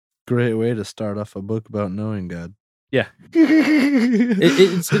great way to start off a book about knowing God. Yeah.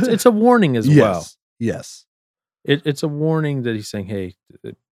 It's a warning as well. Yes. It's a warning that he's saying, hey,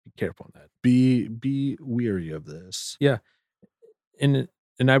 be careful on that. Be weary of this. Yeah. And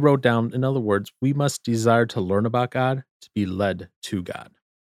I wrote down, in other words, we must desire to learn about God to be led to God.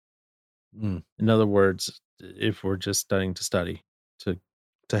 Mm. In other words, if we're just studying to study,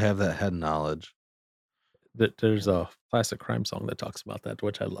 To have that head knowledge. that there's a classic crime song that talks about that,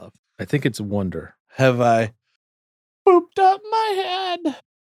 which I love. I think it's Wonder. Have I booped up my head?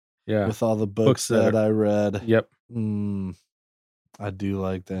 Yeah. With all the books that I read. Yep. I do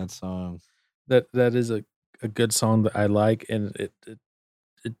like that song. That is a good song that I like, and it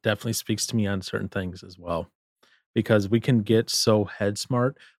definitely speaks to me on certain things as well. Because we can get so head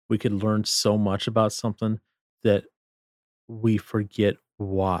smart, we could learn so much about something that we forget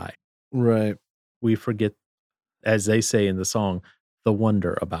why. Right. We forget, as they say in the song, the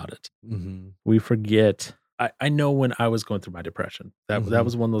wonder about it. Mm-hmm. We forget. I know when I was going through my depression, that Mhm.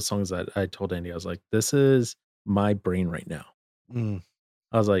 was one of those songs that I told Andy, I was like, this is my brain right now. Mm.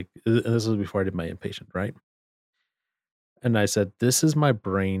 I was like, and this was before I did my inpatient, right? And I said, this is my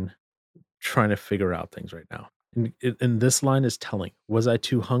brain trying to figure out things right now. And this line is telling, was I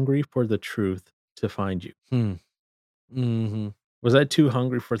too hungry for the truth to find you? Mm-hmm. Was I too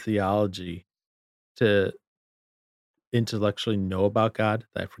hungry for theology to intellectually know about God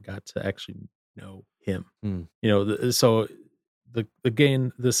that I forgot to actually know him? Mm. You know,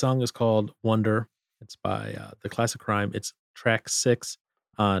 again, the song is called Wonder. It's by The Classic Crime. It's track 6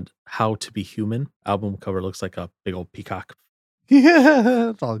 on How to Be Human. Album cover looks like a big old peacock. Yeah,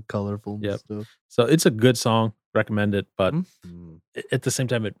 it's all colorful and Yep. stuff. So it's a good song. Recommend it. But Mm-hmm. at the same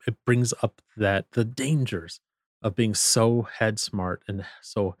time, it brings up that the dangers of being so head smart and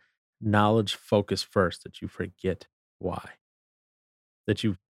so knowledge focused first that you forget why. That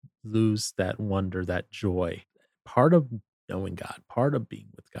you lose that wonder, that joy. Part of knowing God, part of being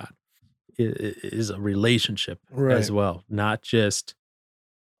with God is a relationship as well, not just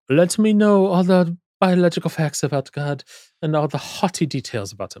let me know all the biological facts about God and all the haughty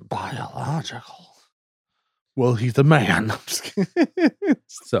details about him. Biological. Well, he's a man. I'm just kidding.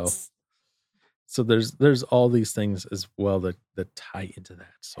 So there's all these things as well that tie into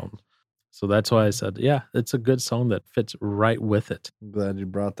that. So that's why I said, yeah, it's a good song that fits right with it. I'm glad you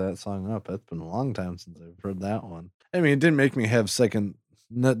brought that song up. It's been a long time since I've heard that one. I mean, it didn't make me have second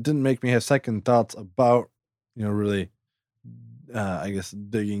thoughts about, really, I guess,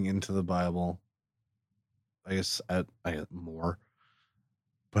 digging into the Bible. I guess I get more,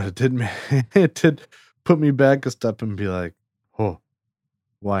 but it did put me back a step and be like, oh,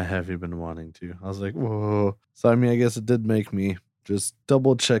 why have you been wanting to? I was like, whoa. So, I mean, I guess it did make me just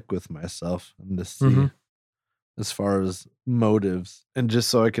double check with myself and to see as far as motives, and just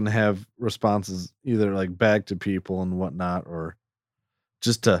so I can have responses either like back to people and whatnot, or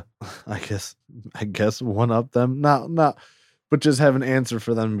just to, I guess one up them, not, but just have an answer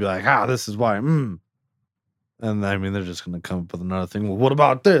for them and be like, this is why. And I mean, they're just going to come up with another thing. Well, what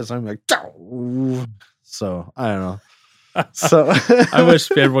about this? I'm like, so I don't know. So I wish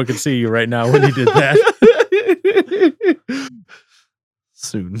everyone could see you right now when you did that.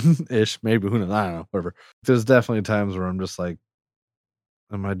 Soon-ish, maybe, who knows? I don't know, whatever. There's definitely times where I'm just like,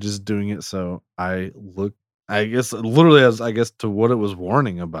 am I just doing it so I look, I guess, literally as, I guess, to what it was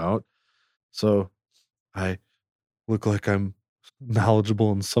warning about, so I look like I'm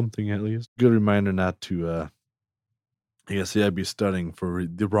knowledgeable in something at least. Good reminder not to, I guess, be studying for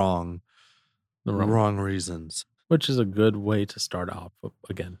the wrong reasons. Which is a good way to start off,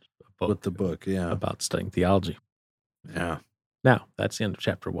 again, with the book, yeah. About studying theology. Yeah. Now, that's the end of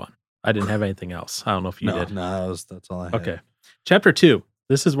chapter 1. I didn't have anything else. I don't know if you did. No, that's all I had. Okay. Chapter 2.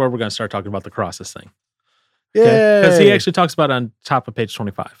 This is where we're going to start talking about the crosses thing. Yeah. Because he actually talks about it on top of page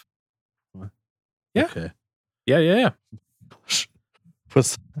 25. What? Yeah. Okay. Yeah.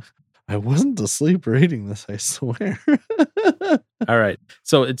 I wasn't asleep reading this, I swear. All right.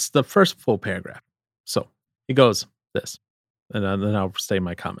 So it's the first full paragraph. So he goes this, and then I'll state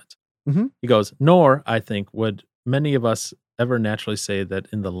my comment. Mhm. He goes, nor, I think, would many of us ever naturally say that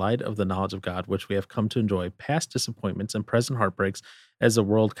in the light of the knowledge of God, which we have come to enjoy, past disappointments and present heartbreaks, as the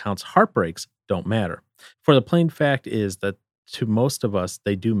world counts heartbreaks, don't matter. For the plain fact is that to most of us,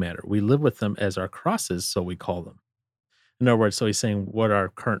 they do matter. We live with them as our crosses, so we call them. In other words, so he's saying what our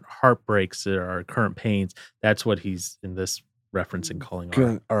current heartbreaks or our current pains, that's what he's in this referencing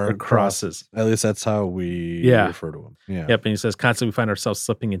calling our crosses. At least that's how we Yeah. refer to them. Yeah. Yep. And he says, constantly we find ourselves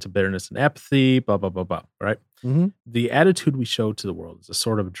slipping into bitterness and apathy, blah, blah, blah, blah. Right. Mm-hmm. The attitude we show to the world is a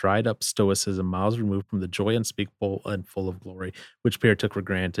sort of dried up stoicism, miles removed from the joy unspeakable and full of glory, which Peter took for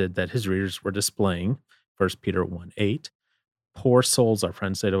granted that his readers were displaying. 1 Peter 1:8. Poor souls, our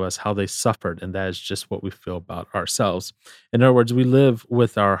friends say to us, how they suffered, and that is just what we feel about ourselves. In other words, we live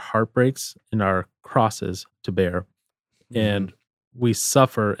with our heartbreaks and our crosses to bear, and we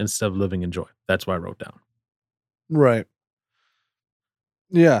suffer instead of living in joy. That's what I wrote down. Right.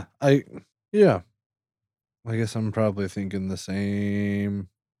 Yeah. I guess I'm probably thinking the same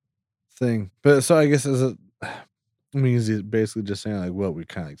thing. But so I guess is it he's basically just saying like what we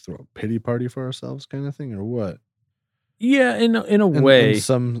kind of like throw a pity party for ourselves kind of thing or what? Yeah, in a way.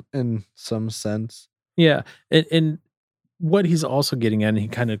 In some sense. Yeah. And what he's also getting at, and he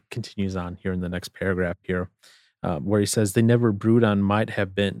kind of continues on here in the next paragraph here, where he says they never brood on might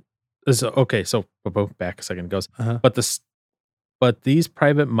have been. So, okay, so we'll go back a second. It goes, but these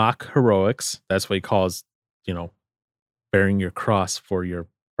private mock heroics, that's what he calls, bearing your cross for your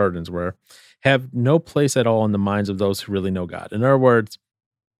burdens, were, have no place at all in the minds of those who really know God. In other words,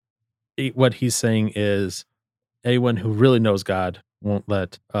 what he's saying is anyone who really knows God won't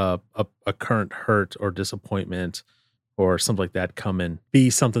let a current hurt or disappointment or something like that come in,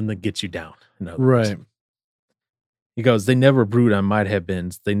 be something that gets you down. Right. He goes, they never brood on might have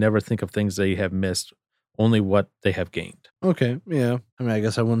beens. They never think of things they have missed, only what they have gained. Okay. Yeah. I mean, I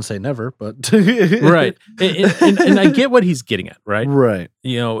guess I wouldn't say never, but right. And I get what he's getting at, right? Right.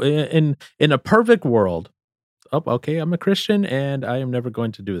 In a perfect world, okay, I'm a Christian and I am never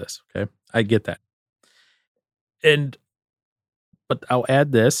going to do this. Okay. I get that. But I'll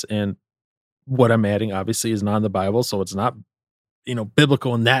add this, and what I'm adding obviously is not in the Bible, so it's not,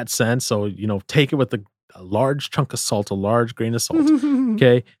 biblical in that sense. So, take it with a large chunk of salt, a large grain of salt.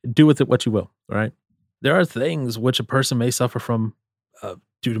 Okay. Do with it what you will. All right. There are things which a person may suffer from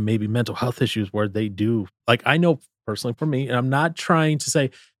due to maybe mental health issues where they do. Like I know personally for me, and I'm not trying to say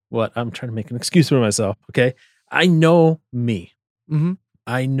I'm trying to make an excuse for myself. Okay. I know me. Mm-hmm.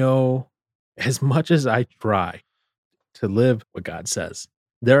 I know as much as I try to live what God says,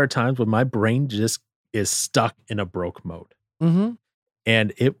 there are times when my brain just is stuck in a broke mode. Mm-hmm.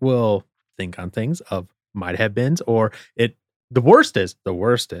 And it will think on things of might have beens, or the worst is,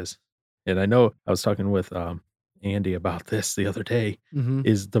 and I know I was talking with Andy about this the other day,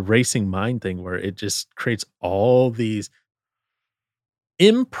 is the racing mind thing, where it just creates all these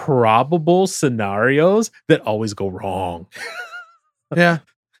improbable scenarios that always go wrong. Yeah.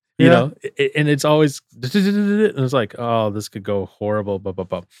 And it's always, and it's like, oh, this could go horrible, blah, blah,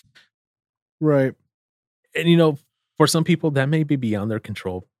 blah. Right. And, for some people, that may be beyond their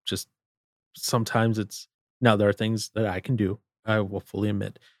control. Just sometimes now there are things that I can do, I will fully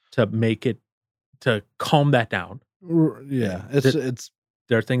admit, to calm that down. Yeah.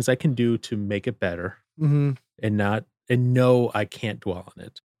 There are things I can do to make it better and no, I can't dwell on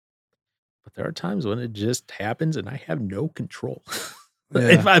it. But there are times when it just happens and I have no control.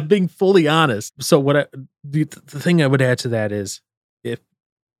 If I'm being fully honest. So the thing I would add to that is if,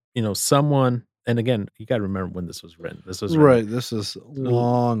 someone, and again, you got to remember when this was written. This was right. This is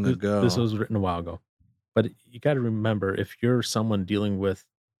long ago. This was written a while ago. But you got to remember, if you're someone dealing with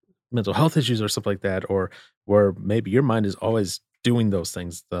mental health issues or stuff like that, or where maybe your mind is always doing those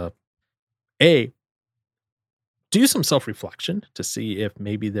things, do some self-reflection to see if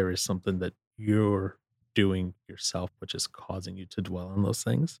maybe there is something that you're doing yourself which is causing you to dwell on those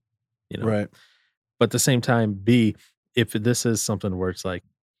things. Right. But at the same time, B, if this is something where it's like,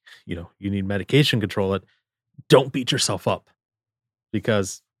 you need medication control it, don't beat yourself up,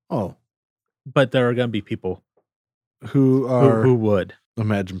 because but there are going to be people who would.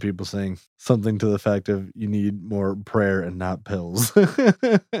 Imagine people saying something to the fact of you need more prayer and not pills.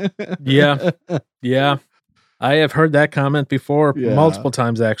 Yeah. I have heard that comment before multiple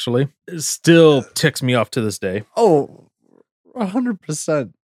times, actually. It still ticks me off to this day. Oh,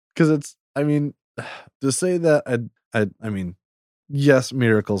 100%. Because to say that, I mean, yes,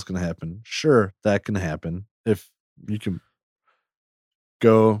 miracles can happen. Sure, that can happen. If you can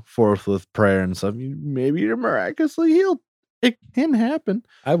go forth with prayer and stuff, maybe you're miraculously healed. It can happen.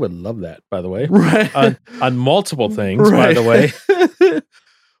 I would love that, by the way. Right. On multiple things, by the way.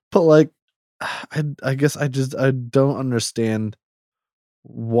 But like, I guess I don't understand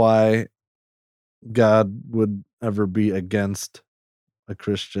why God would ever be against a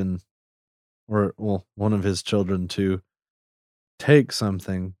Christian or, well, one of his children to take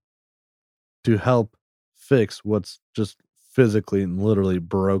something to help fix what's just physically and literally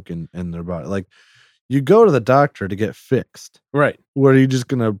broken in their body. Like, you go to the doctor to get fixed. Right. What, are you just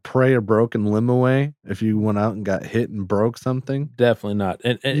going to pray a broken limb away if you went out and got hit and broke something? Definitely not.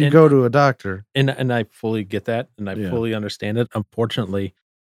 And you go to a doctor. And I fully get that, and I fully understand it. Unfortunately,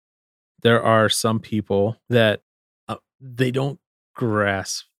 there are some people that they don't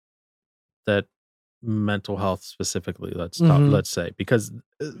grasp that mental health specifically. Let's say, because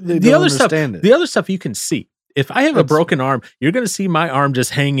the other stuff you can see. If I have a broken arm, you're going to see my arm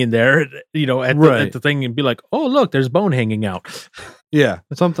just hanging there, at the thing, and be like, "Oh, look, there's bone hanging out." Yeah,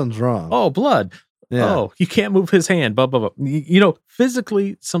 something's wrong. Oh, blood. Yeah. Oh, you can't move his hand. Blah blah blah.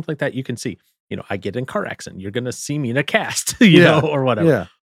 Physically, something like that you can see. I get in a car accident. You're going to see me in a cast, or whatever.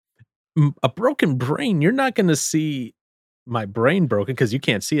 Yeah. A broken brain, you're not going to see my brain broken because you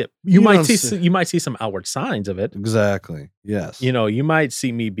can't see it. You might see some outward signs of it. Exactly. Yes. You might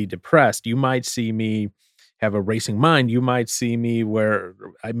see me be depressed. You might see me have a racing mind. You might see me where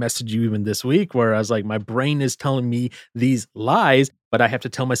I messaged you even this week where I was like, my brain is telling me these lies, but I have to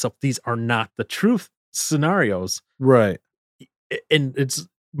tell myself these are not the truth scenarios. Right. And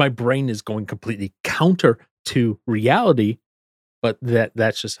my brain is going completely counter to reality, but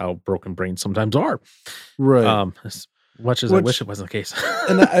that's just how broken brains sometimes are. Right. As much as I wish it wasn't the case.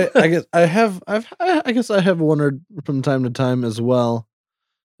 And I guess I have wondered from time to time as well,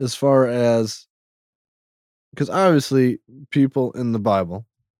 as far as, because obviously people in the Bible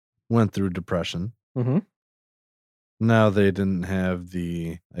went through depression. Mm-hmm. Now they didn't have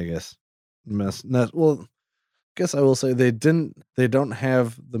the, I guess, well, I guess I will say they don't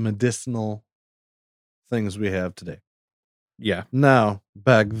have the medicinal things we have today. Yeah. Now,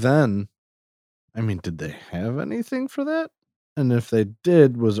 back then, I mean, did they have anything for that? And if they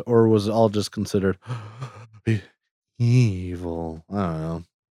did, was it all just considered evil? I don't know.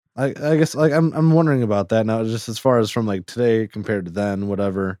 I guess, like, I'm wondering about that now, just as far as from like today compared to then,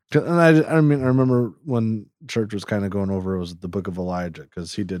 whatever. And I remember when church was kind of going over, it was the book of Elijah,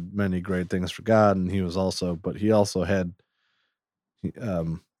 because he did many great things for God, and he also had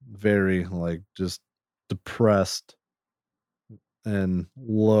very, like, just depressed and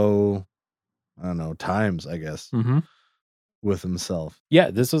low, I don't know, times, I guess, with himself. Yeah,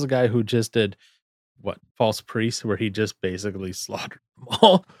 this was a guy who just did false priest, where he just basically slaughtered them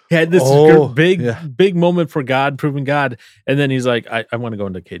all. He had this big moment for God, proving God, and then he's like, I want to go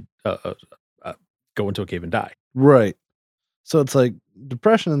into a cave and die. Right. So it's like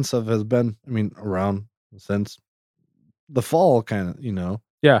depression and stuff has been, around since the fall, kind of,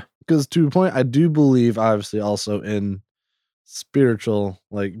 Yeah. Because to a point, I do believe, obviously, also in spiritual,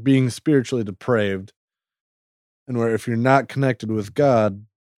 like being spiritually depraved, and where if you're not connected with God,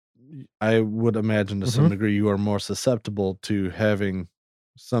 I would imagine to some degree you are more susceptible to having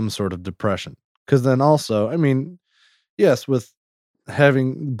some sort of depression. Because then also, yes, with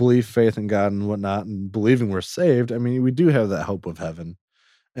having belief, faith in God and whatnot, and believing we're saved, we do have that hope of heaven,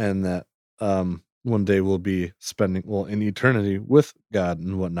 and that one day we'll be spending, in eternity with God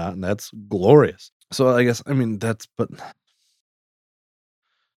and whatnot, and that's glorious. So I guess, but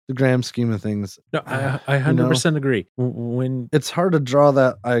the grand scheme of things. No, I 100% agree. When it's hard to draw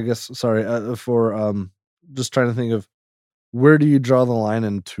that, I guess, for just trying to think of where do you draw the line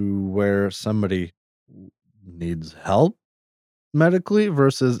into where somebody needs help medically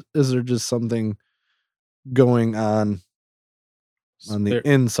versus is there just something going on the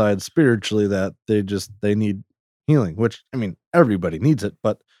inside spiritually that they need healing, which, everybody needs it,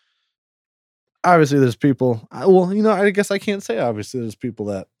 but obviously there's people, I guess I can't say obviously there's people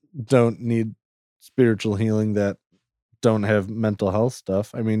that don't need spiritual healing that don't have mental health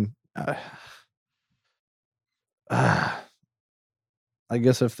stuff. I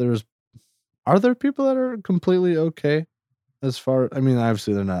guess are there people that are completely okay as far,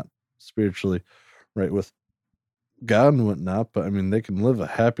 obviously they're not spiritually right with God and whatnot, but they can live a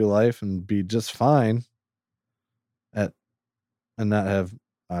happy life and be just fine and not have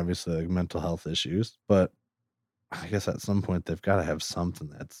obviously like mental health issues, but I guess at some point they've got to have something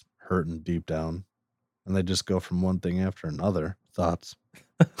that's hurting deep down, and they just go from one thing after another. Thoughts?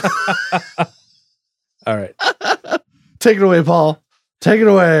 All right. Take it away, Paul. Take it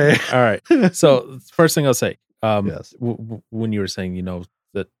away. All right. So first thing I'll say, Yes. when you were saying,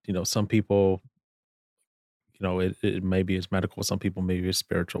 that, some people, it maybe is medical, some people maybe is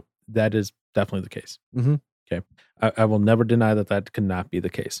spiritual. That is definitely the case. Mhm. Okay. I will never deny that cannot be the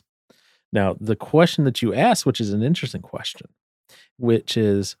case. Now, the question that you asked, which is an interesting question, which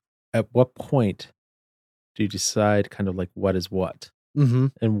is at what point do you decide kind of like what is what Mm-hmm.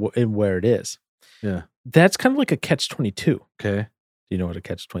 and where it is? Yeah. That's kind of like a catch-22. Okay. Do you know what a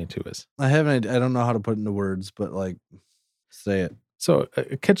catch-22 is? I don't know how to put it into words, but like, say it. So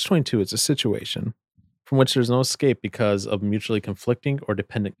a catch-22 is a situation from which there's no escape because of mutually conflicting or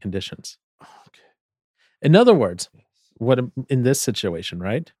dependent conditions. Okay. In other words, what in this situation,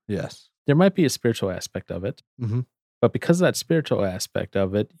 right? Yes. There might be a spiritual aspect of it, Mhm. but because of that spiritual aspect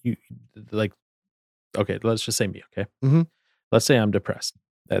of it, you like, okay, let's just say me, okay? Mhm. Let's say I'm depressed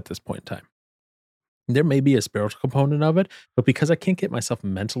at this point in time. There may be a spiritual component of it, but because I can't get myself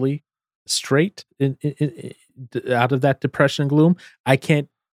mentally straight out of that depression and gloom, I can't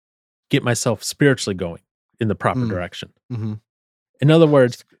get myself spiritually going in the proper direction. Mhm. In other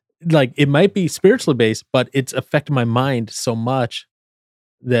words, like it might be spiritually based, but it's affecting my mind so much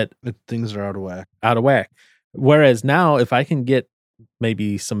that Things are out of whack. Whereas now, if I can get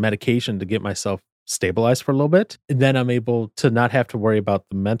maybe some medication to get myself stabilized for a little bit, then I'm able to not have to worry about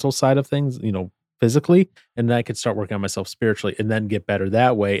the mental side of things, physically, and then I can start working on myself spiritually and then get better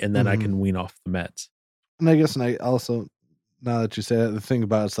that way. And then I Mhm. can wean off the meds. And I guess, I also, now that you say that, the thing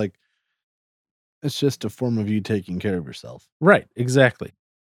about it's like, it's just a form of you taking care of yourself. Right. Exactly.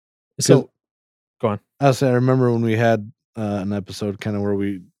 So go on. I remember when we had an episode kind of where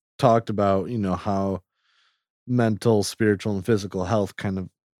we talked about, how mental, spiritual, and physical health kind of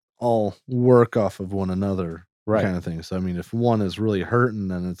all work off of one another, Right. kind of thing. So, I mean, if one is really hurting,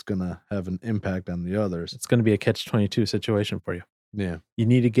 then it's going to have an impact on the others. It's going to be a catch-22 situation for you. Yeah. You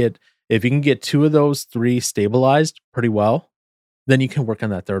need to if you can get 2 of those 3 stabilized pretty well, then you can work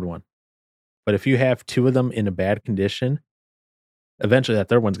on that third one. But if you have 2 of them in a bad condition, eventually that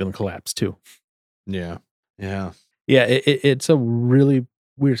third one's going to collapse too. Yeah. Yeah. Yeah, it's a really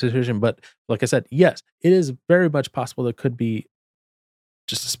weird situation. But like I said, yes, it is very much possible that it could be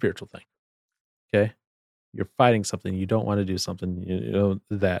just a spiritual thing. Okay. You're fighting something. You don't want to do something,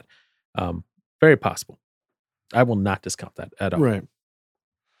 that. Very possible. I will not discount that at all. Right.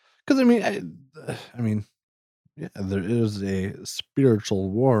 Because, I mean, yeah, there is a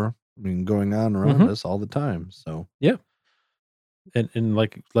spiritual war, going on around us all the time. So, yeah. And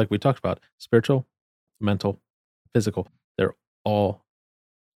like we talked about, spiritual, mental, physical, they're all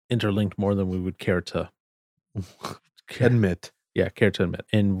interlinked more than we would care to admit. Yeah, care to admit.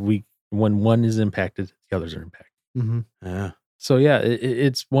 And when one is impacted, the others are impacted. Mm-hmm. Yeah. So yeah,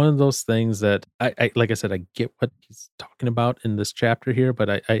 it's one of those things that I like I said, I get what he's talking about in this chapter here, but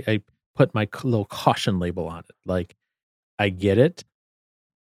I put my little caution label on it. Like, I get it,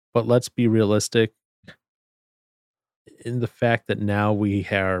 but let's be realistic in the fact that now we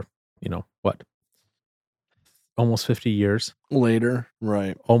are, what, almost 50 years later,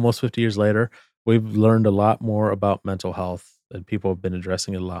 right? Almost 50 years later, we've learned a lot more about mental health, and people have been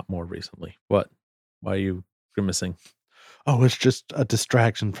addressing it a lot more recently. What? Why are you grimacing? Oh, it's just a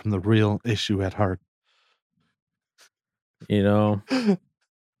distraction from the real issue at heart.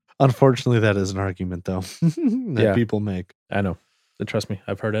 Unfortunately, that is an argument, though, that people make. I know. And trust me,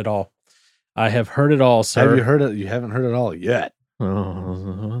 I've heard it all. I have heard it all, sir. Have you heard it? You haven't heard it all yet.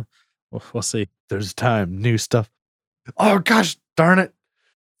 We'll see. There's time. New stuff. Oh, gosh darn it.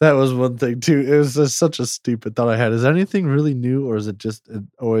 That was one thing, too. It was just such a stupid thought I had. Is anything really new, or is it just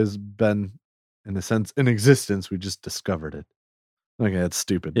always been, in a sense, in existence? We just discovered it. Okay, that's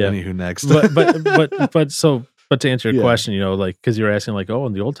stupid. Yeah. Anywho, next. But to answer your question, like, because you're asking, like, oh,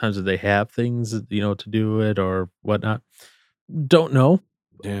 in the old times, did they have things, to do it or whatnot? Don't know.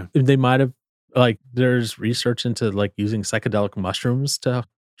 Yeah. They might have, like, there's research into, like, using psychedelic mushrooms to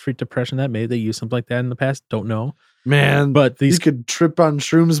treat depression. That maybe they used something like that in the past. Don't know. Man, but you could trip on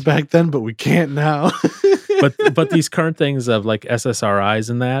shrooms back then, but we can't now. but these current things of like SSRIs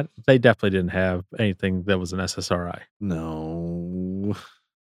and that, they definitely didn't have anything that was an SSRI. No.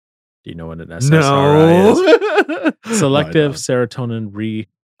 Do you know what an SSRI is? Selective serotonin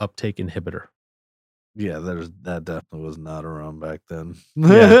reuptake inhibitor. Yeah, that definitely was not around back then.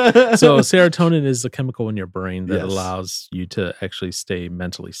 Yeah. So serotonin is the chemical in your brain that allows you to actually stay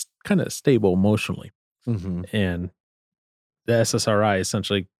mentally kind of stable emotionally. Mm-hmm. And the SSRI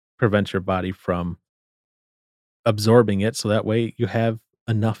essentially prevents your body from absorbing it, so that way you have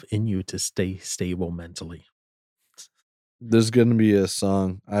enough in you to stay stable mentally. There's going to be a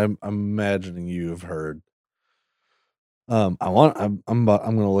song I'm imagining you have heard I'm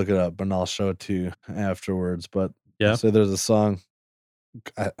gonna look it up, and I'll show it to you afterwards. But Yeah. so there's a song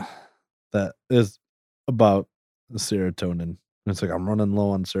that is about serotonin. It's like I'm running low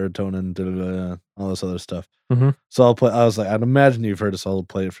on serotonin, all this other stuff. Mhm. So I'll play. I was like, I'd imagine you've heard it, so I'll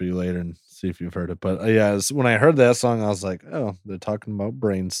play it for you later and see if you've heard it. But yeah, when I heard that song, I was like, oh, they're talking about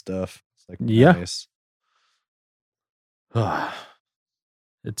brain stuff. It's like, Yeah. nice.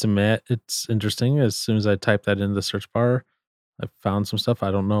 It's interesting. As soon as I type that into the search bar, I found some stuff. I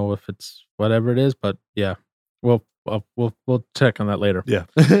don't know if it's whatever it is, but yeah, we'll check on that later. Yeah.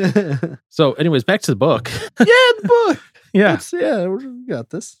 So, anyways, back to the book. Yeah, the book. Yeah. We got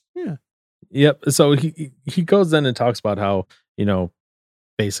this. Yeah. Yep. So he goes then and talks about how,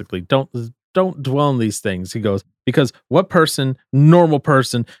 basically don't dwell on these things. He goes, because what normal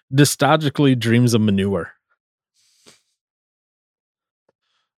person, nostalgically dreams of manure?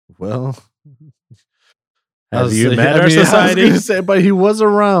 Well, Have you met our society? I was gonna say, but he was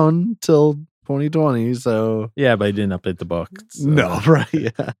around till 2020, so Yeah, but he didn't update the book. So. no, right?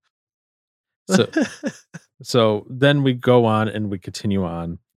 Yeah. So then we go on and we continue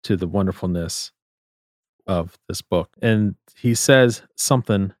on to the wonderfulness of this book. And he says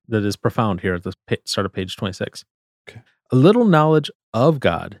something that is profound here at the start of page 26. Okay. A little knowledge of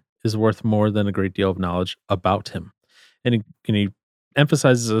God is worth more than a great deal of knowledge about him. And he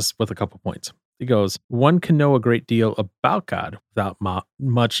emphasizes this with a couple points. He goes, one can know a great deal about God without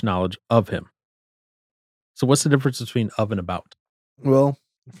much knowledge of him. So what's the difference between of and about? Well,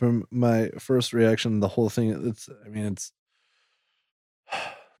 from my first reaction, the whole thing,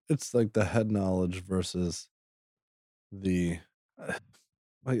 it's like the head knowledge versus the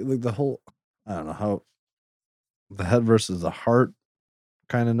like the whole, I don't know how, the head versus the heart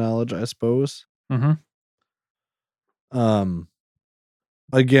kind of knowledge, I suppose. Mm-hmm.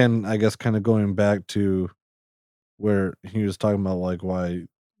 Again, I guess kind of going back to where he was talking about like why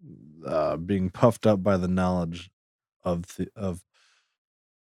being puffed up by the knowledge of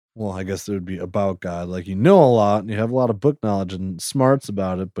well, I guess it would be about God. Like you know a lot and you have a lot of book knowledge and smarts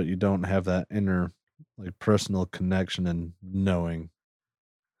about it, but you don't have that inner like personal connection and knowing.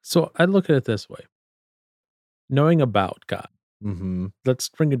 So I look at it this way. Knowing about God. Mm-hmm. Let's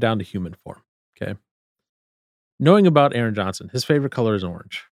bring it down to human form. Okay. Knowing about Aaron Johnson, his favorite color is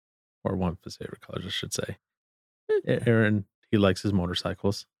orange. Or one of his favorite colors, I should say. Aaron, he likes his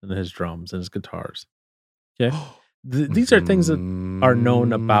motorcycles and his drums and his guitars. Okay. These are things that are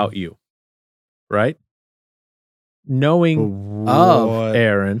known about you, right? Knowing of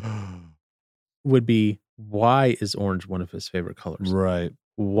Aaron would be, why is orange one of his favorite colors? Right.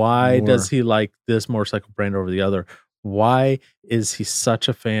 Why does he like this motorcycle brand over the other? Why is he such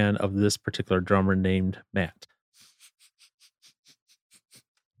a fan of this particular drummer named Matt?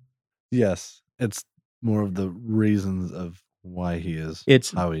 Yes. It's more of the reasons of why he is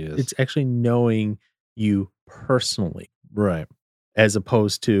how he is. It's actually knowing you personally. Right. As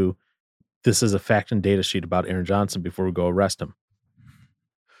opposed to, this is a fact and data sheet about Aaron Johnson before we go arrest him.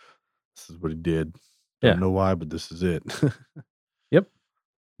 This is what he did. Don't know why, but this is it. Yep.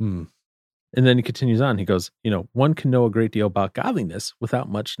 Hmm. And then he continues on. He goes, one can know a great deal about godliness without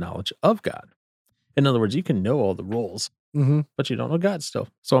much knowledge of God. In other words, you can know all the rules, but you don't know God still.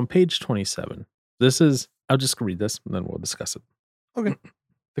 So on page 27, I'll just read this and then we'll discuss it. Okay.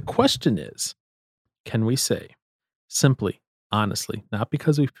 The question is, can we say simply, honestly, not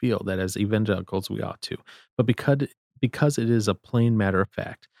because we feel that as evangelicals we ought to, but because it is a plain matter of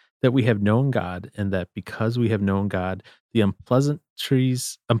fact that we have known God, and that because we have known God, the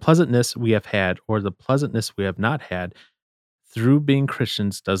unpleasantness we have had or the pleasantness we have not had through being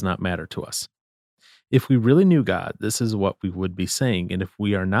Christians does not matter to us. If we really knew God, this is what we would be saying. And if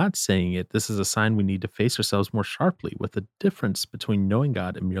we are not saying it, this is a sign we need to face ourselves more sharply with the difference between knowing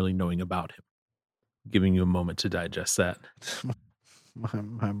God and merely knowing about him. Giving you a moment to digest that.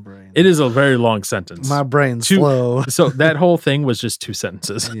 My brain. It is a very long sentence. My brain's slow. So that whole thing was just 2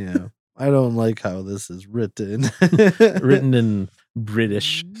 sentences. Yeah. I don't like how this is written. Written in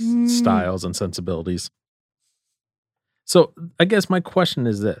British styles and sensibilities. So I guess my question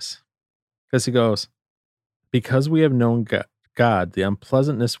is this. Because he goes, because we have known God, the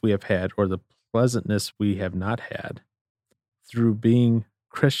unpleasantness we have had or the pleasantness we have not had through being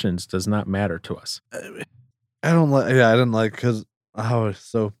Christians does not matter to us. I didn't like because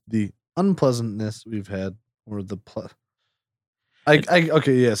so the unpleasantness we've had or the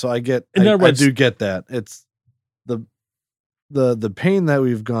okay, yeah, so I get in other words, I do get that. It's the pain that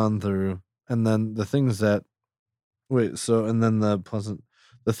we've gone through, and then the things that and then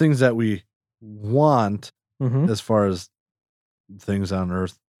the things that we want as far as things on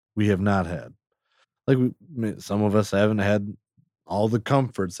earth we have not had. like some of us haven't had all the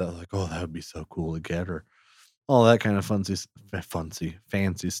comforts that like, oh, that would be so cool to get, or all that kind of fancy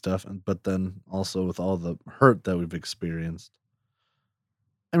stuff. But then also with all the hurt that we've experienced.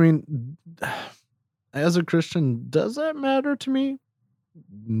 I mean, as a Christian, does that matter to me?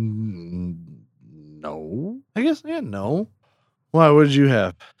 No. I guess, yeah, no. Why would you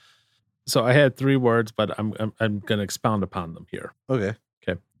have? So I had 3 words, but I'm going to expound upon them here. Okay.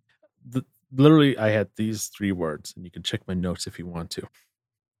 Literally, I had these 3 words, and you can check my notes if you want to.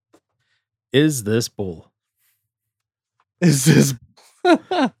 Is this bull? Is this?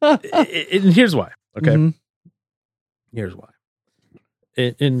 And here's why. Okay. Mhm. Here's why.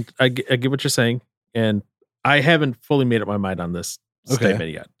 And I get what you're saying, and I haven't fully made up my mind on this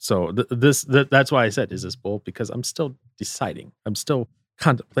statement yet. So that's why I said, is this bull? Because I'm still deciding. I'm still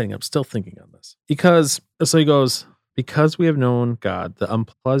contemplating. I'm still thinking on this. Because, so he goes, because we have known God, the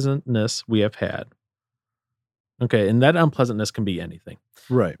unpleasantness we have had. Okay, and that unpleasantness can be anything.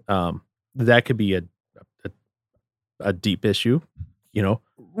 Right. That could be a deep issue, you know.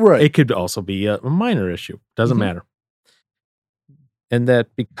 Right. It could also be a minor issue. Doesn't matter. And that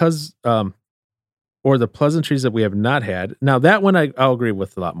because, or the pleasantries that we have not had. Now that one I'll agree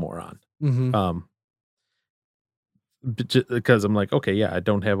with a lot more on. Because I'm like, okay, yeah, I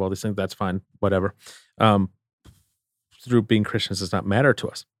don't have all these things. That's fine. Whatever. Through being Christians does not matter to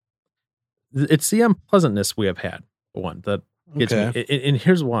us. It's the unpleasantness we have had. One that gets me. And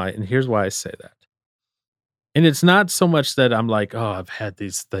here's why. And here's why I say that. And it's not so much that I'm like, oh, I've had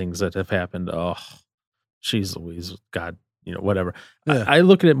these things that have happened. Oh, jeez Louise, God, you know, whatever. Yeah. I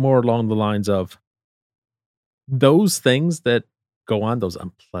look at it more along the lines of those things that go on, those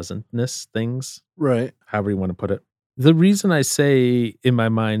unpleasantness things. Right. However you want to put it. The reason I say in my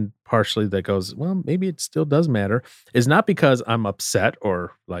mind partially that goes, well, maybe it still does matter, is not because I'm upset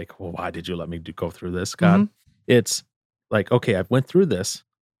or like, well, why did you let me go through this, God? It's like, okay, I've went through this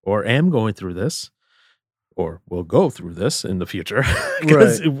or am going through this or will go through this in the future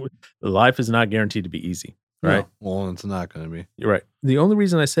because life is not guaranteed to be easy, right? No, well, it's not going to be. You're right. The only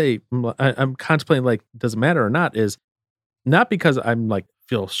reason I say I'm contemplating like, does it matter or not is not because I'm like,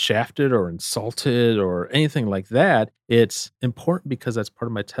 feel shafted or insulted or anything like that. It's important because that's part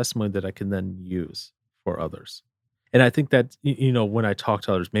of my testimony that I can then use for others. And I think that, you know, when I talk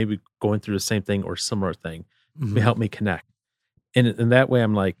to others, maybe going through the same thing or similar thing, may help me connect. And in that way,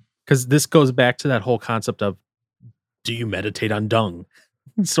 I'm like, because this goes back to that whole concept of, do you meditate on dung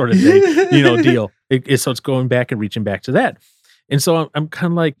sort of thing, you know, deal. So it's going back and reaching back to that. And so I'm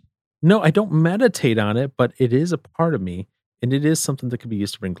kind of like, no, I don't meditate on it, but it is a part of me. And it is something that can be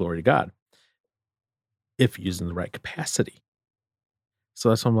used to bring glory to God if used in the right capacity. So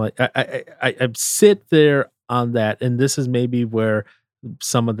that's why I'm like, I sit there on that. And this is maybe where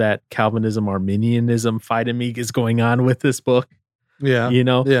some of that Calvinism, Arminianism fight in me is going on with this book. Yeah. You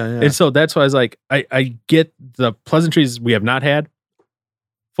know? Yeah. And so that's why I was like, I get the pleasantries we have not had.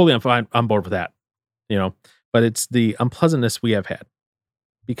 Fully on board with that, you know? But it's the unpleasantness we have had.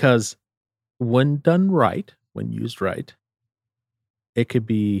 Because when done right, when used right, it could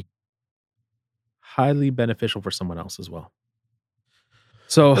be highly beneficial for someone else as well.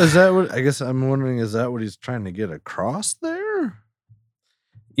 So is that what, I guess I'm wondering, is that what he's trying to get across there?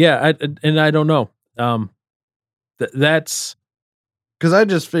 Yeah. I don't know. That's because I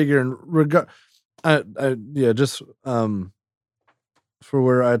just figure just for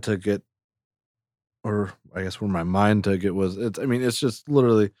where I took it, or I guess where my mind took it was, it's just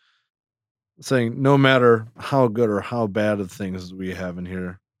literally saying no matter how good or how bad of things we have in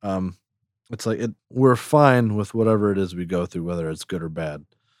here, it's like we're fine with whatever it is we go through, whether it's good or bad.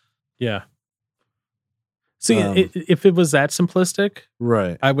 Yeah. See, if it was that simplistic,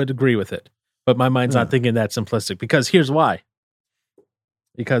 right, I would agree with it. But my mind's not thinking that simplistic because here's why.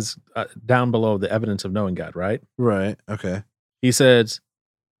 Because down below the evidence of knowing God, right? Right. Okay. He says,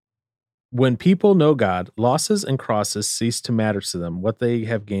 when people know God, losses and crosses cease to matter to them. What they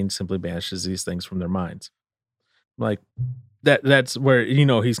have gained simply banishes these things from their minds. Like that's where, you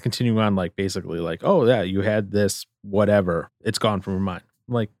know, he's continuing on, like basically like, oh yeah, you had this, whatever, it's gone from your mind.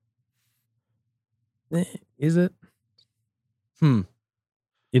 I'm like, is it? You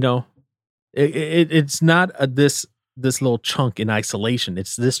know, it's not this little chunk in isolation.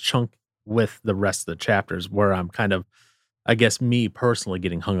 It's this chunk with the rest of the chapters where I'm kind of, I guess, me personally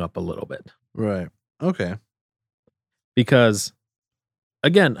getting hung up a little bit. Right. Okay. Because,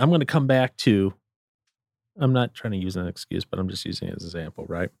 again, I'm going to come back to, I'm not trying to use an excuse, but I'm just using it as an example,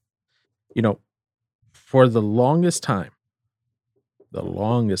 right? You know, for the longest time,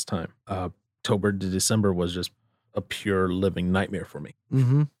 October to December was just a pure living nightmare for me.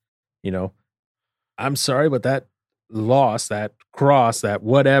 You know, I'm sorry, but that loss, that cross, that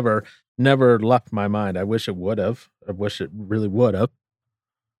whatever never left my mind. I wish it would have. I wish it really would have,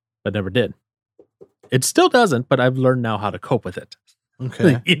 but never did. It still doesn't, but I've learned now how to cope with it.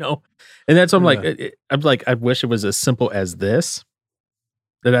 Okay. You know, and that's what Yeah. I'm like, I wish it was as simple as this.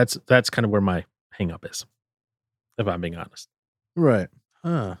 That's kind of where my hang up is, if I'm being honest. Right.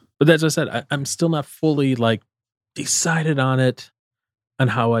 Huh. But that's what I said. I'm still not fully like decided on it, on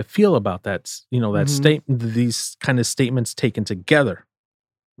how I feel about that. You know, that Mhm. statement, these kind of statements taken together.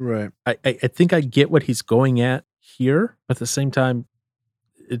 Right. I think I get what he's going at here, but at the same time,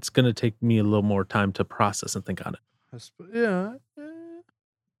 it's going to take me a little more time to process and think on it. Yeah.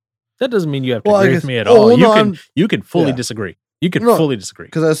 That doesn't mean you have to Well, I agree with guess- me at oh, all. well, You no, can you can fully yeah. disagree. You can No, fully disagree.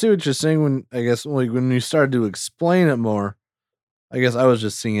 Because I see what you're saying when I guess like when you started to explain it more, I guess I was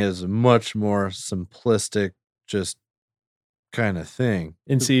just seeing it as a much more simplistic, just kind of thing.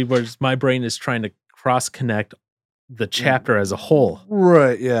 And see, whereas my brain is trying to cross connect the chapter as a whole.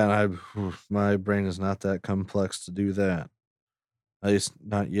 Right. Yeah. And my brain is not that complex to do that. At least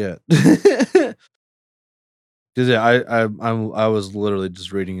not yet. Because yeah, I was literally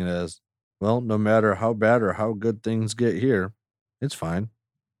just reading it as, well, no matter how bad or how good things get here, it's fine.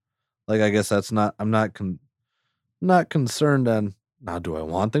 Like I guess that's not. I'm not concerned on. Now, do I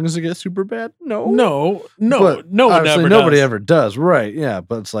want things to get super bad? No. No, But no one obviously ever nobody does. ever does, right? Yeah,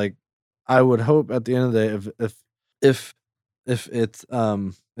 but it's like I would hope at the end of the day, if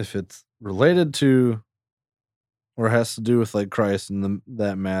it's related to or has to do with like Christ and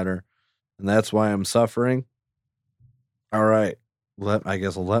that matter, and that's why I'm suffering. All right,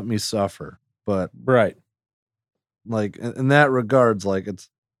 let me suffer, but Right. like in that regards, like it's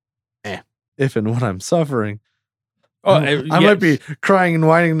if and when I'm suffering. Oh, I might be crying and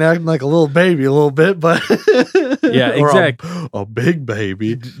whining and acting like a little baby a little bit, but Yeah, or exactly. a big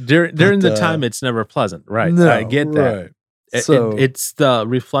baby. During the But, time, it's never pleasant. Right. No, I get that. right. So It's the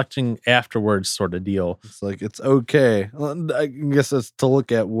reflecting afterwards sort of deal. it's like it's okay. I guess that's to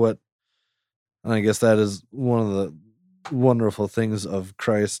look at what, and I guess that is one of the wonderful things of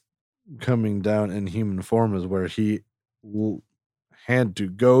Christ coming down in human form is where he had to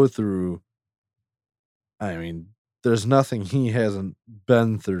go through. I mean, there's nothing he hasn't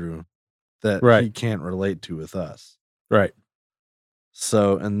been through that Right. he can't relate to with us. Right.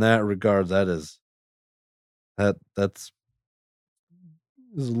 So in that regard, that's a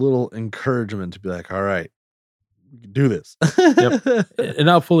little encouragement to be like, all right, we can do this. Yep. And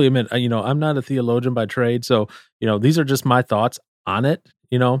I'll fully admit, you know, I'm not a theologian by trade, so you know, these are just my thoughts on it.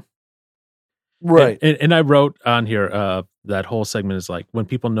 You know, Right. And I wrote on here that whole segment is like when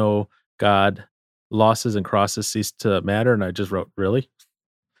people know God, losses and crosses cease to matter, and I just wrote, really?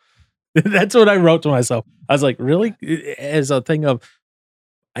 That's what I wrote to myself. I was like, really? As a thing of,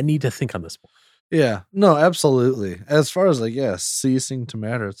 I need to think on this more. Yeah. No, absolutely. As far as like, yeah, ceasing to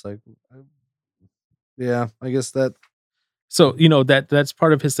matter, it's like, yeah, I guess that. So, you know, that's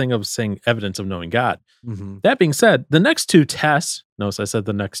part of his thing of saying evidence of knowing God. Mm-hmm. That being said, the next two tests, notice I said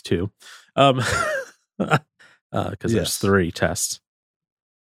the next two, because there's Yes. 3 tests.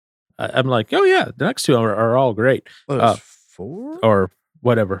 I'm like, oh yeah, the next two are all great. Oh, there's 4? Or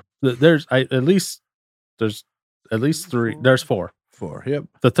whatever. There's at least 3. There's 4. 4. Yep.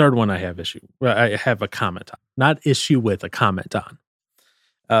 The third one I have I have a comment on, not issue with, a comment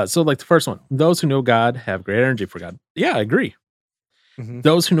on. So like the first one, those who know God have great energy for God. Yeah, I agree. Mm-hmm.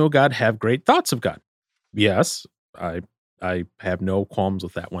 Those who know God have great thoughts of God. Yes, I have no qualms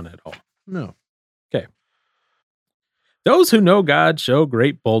with that one at all. No. Those who know God show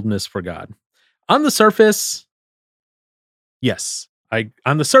great boldness for God. On the surface, yes.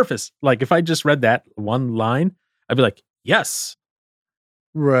 On the surface, like if I just read that one line, I'd be like, yes.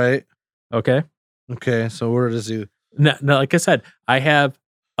 Right. Okay. Okay. So where does he? No, like I said, I have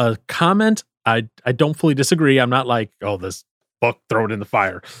a comment. I don't fully disagree. I'm not like, oh, this book, throw it in the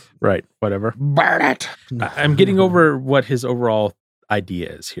fire. Right. Whatever. Burn it. I'm getting over what his overall idea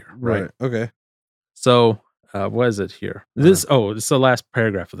is here. Right. Okay. So, what is it here? This is the last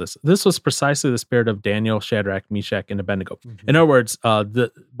paragraph of this. This was precisely the spirit of Daniel, Shadrach, Meshach, and Abednego. Mm-hmm. In other words,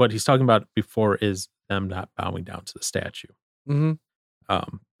 what he's talking about before is them not bowing down to the statue.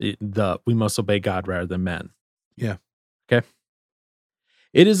 Mm-hmm. We must obey God rather than men. Yeah. Okay.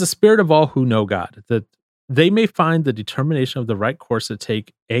 It is the spirit of all who know God, that they may find the determination of the right course to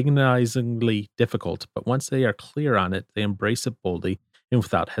take agonizingly difficult, but once they are clear on it, they embrace it boldly and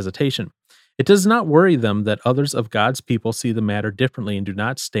without hesitation. It does not worry them that others of God's people see the matter differently and do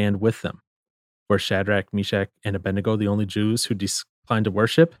not stand with them. Were Shadrach, Meshach, and Abednego the only Jews who declined to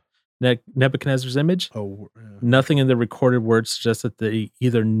worship Nebuchadnezzar's image? Oh, yeah. Nothing in the recorded words suggests that they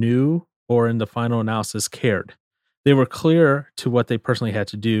either knew or in the final analysis cared. They were clear to what they personally had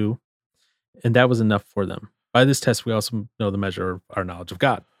to do, and that was enough for them. By this test, we also know the measure of our knowledge of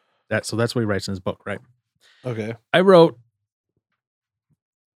God. So that's what he writes in his book, right? Okay. I wrote,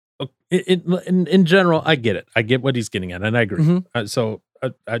 in general, I get it. I get what he's getting at, and I agree.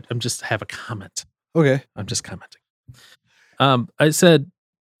 I'm just have a comment. Okay. I'm just commenting. I said,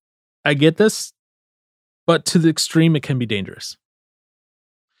 I get this, but to the extreme, it can be dangerous.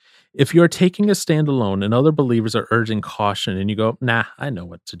 If you're taking a stand alone and other believers are urging caution and you go, nah, I know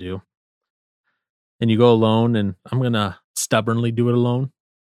what to do. And you go alone and I'm going to stubbornly do it alone.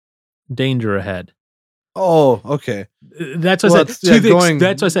 Danger ahead. Oh, okay. That's what I said.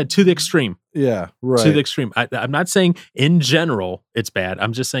 That's what I said, to the extreme. Yeah, right. To the extreme. I'm not saying in general it's bad.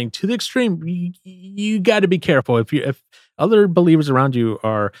 I'm just saying to the extreme, you got to be careful. If other believers around you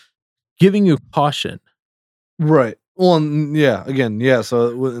are giving you caution. Right. Well, yeah, again, yeah.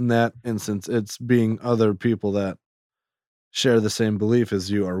 So in that instance, it's being other people that share the same belief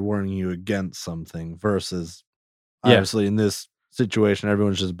as you are warning you against something versus obviously in this situation,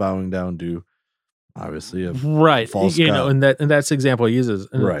 everyone's just bowing down to obviously a false God. and that's the example he uses.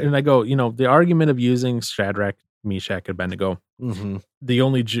 And, right. And I go, the argument of using Shadrach, Meshach, and Abednego, the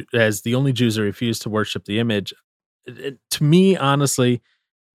only Jews that refuse to worship the image, to me, honestly,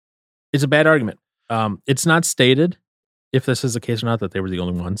 it's a bad argument. It's not stated if this is the case or not that they were the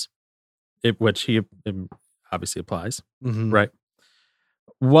only ones, which he obviously applies, right?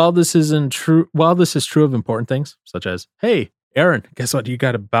 While this is true of important things, such as, hey, Aaron, guess what? You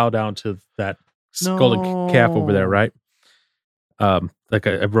got to bow down to that golden calf over there, right? Like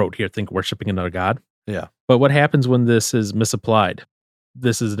I wrote here, think worshiping another God. Yeah. But what happens when this is misapplied?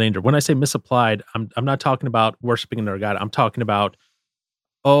 This is a danger. When I say misapplied, I'm not talking about worshiping another God. I'm talking about,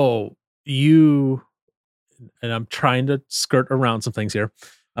 and I'm trying to skirt around some things here.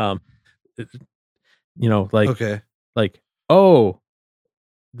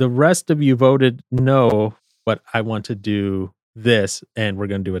 The rest of you voted no, but I want to do this and we're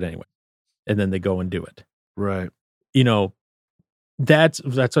going to do it anyway. And then they go and do it. Right. That's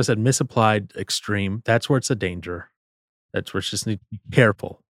what I said, misapplied, extreme. That's where it's a danger. That's where it's just need to be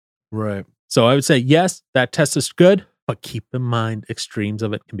careful. Right. So I would say, yes, that test is good, but keep in mind extremes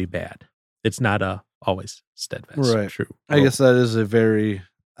of it can be bad. It's not always steadfast. Right. True. I guess that is a very,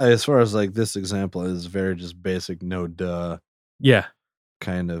 as far as like this example is very just basic, no duh. Yeah.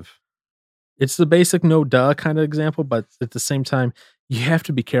 Kind of. It's the basic no duh kind of example, but at the same time, you have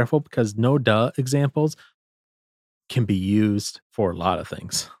to be careful because no duh examples can be used for a lot of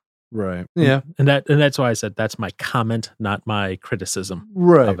things. Right. Yeah. And that's why I said that's my comment, not my criticism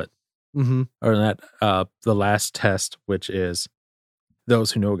of it. Or that the last test, which is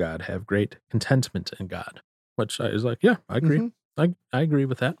those who know God have great contentment in God, which I was like, yeah, I agree. I agree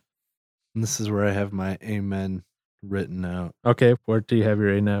with that. And this is where I have my amen written out. Okay. Where do you have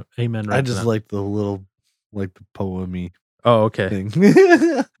your amen written I just out? like the little, like the poem-y thing.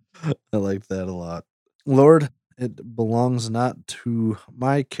 I like that a lot. Lord, it belongs not to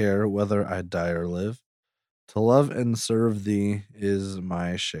my care whether I die or live. To love and serve thee is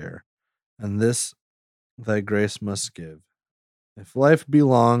my share, and this thy grace must give. If life be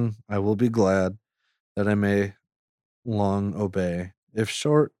long, I will be glad that I may long obey. If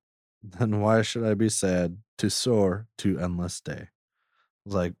short, then why should I be sad to soar to endless day? I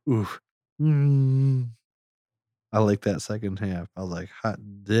was like, ooh. I like that second half. I was like, hot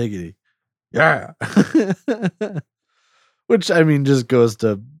diggity. Yeah. Which, I mean, just goes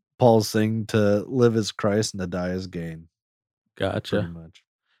to Paul's thing, to live as Christ and to die as gain. Gotcha. Pretty much.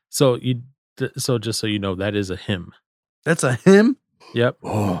 So just so you know, that is a hymn. That's a hymn? Yep.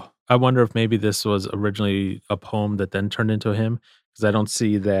 Oh. I wonder if maybe this was originally a poem that then turned into a hymn, because I don't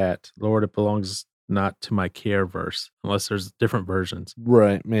see that Lord, it belongs not to my care verse, unless there's different versions.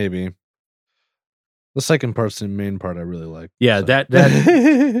 Right, maybe. The second part's the main part I really like. Yeah, so.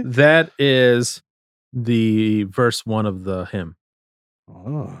 that is the verse 1 of the hymn.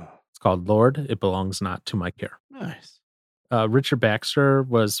 Oh. It's called Lord, it belongs not to my care. Nice. Richard Baxter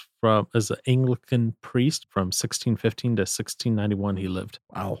was as an Anglican priest from 1615 to 1691 he lived.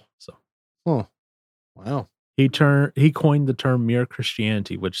 Wow. So. Oh. Wow. He coined the term mere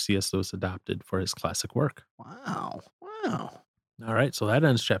Christianity, which C.S. Lewis adopted for his classic work. Wow. All right, so that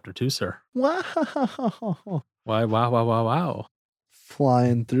ends chapter 2, sir. Wow. Why? Wow.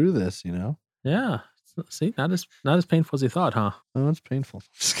 Flying through this, you know? Yeah. See, not as painful as you thought, huh? Oh, it's painful.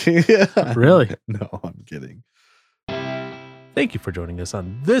 Just kidding. Really? No, I'm kidding. Thank you for joining us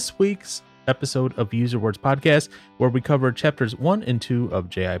on this week's episode of Use Your Words Podcast, where we covered chapters 1 and 2 of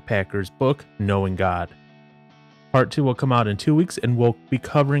J.I. Packer's book, Knowing God. Part 2 will come out in 2 weeks, and we'll be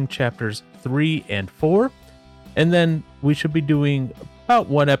covering chapters 3 and 4. And then we should be doing about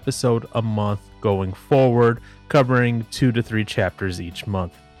 1 episode a month going forward, covering 2 to 3 chapters each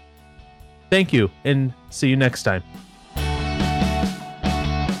month. Thank you, and see you next time.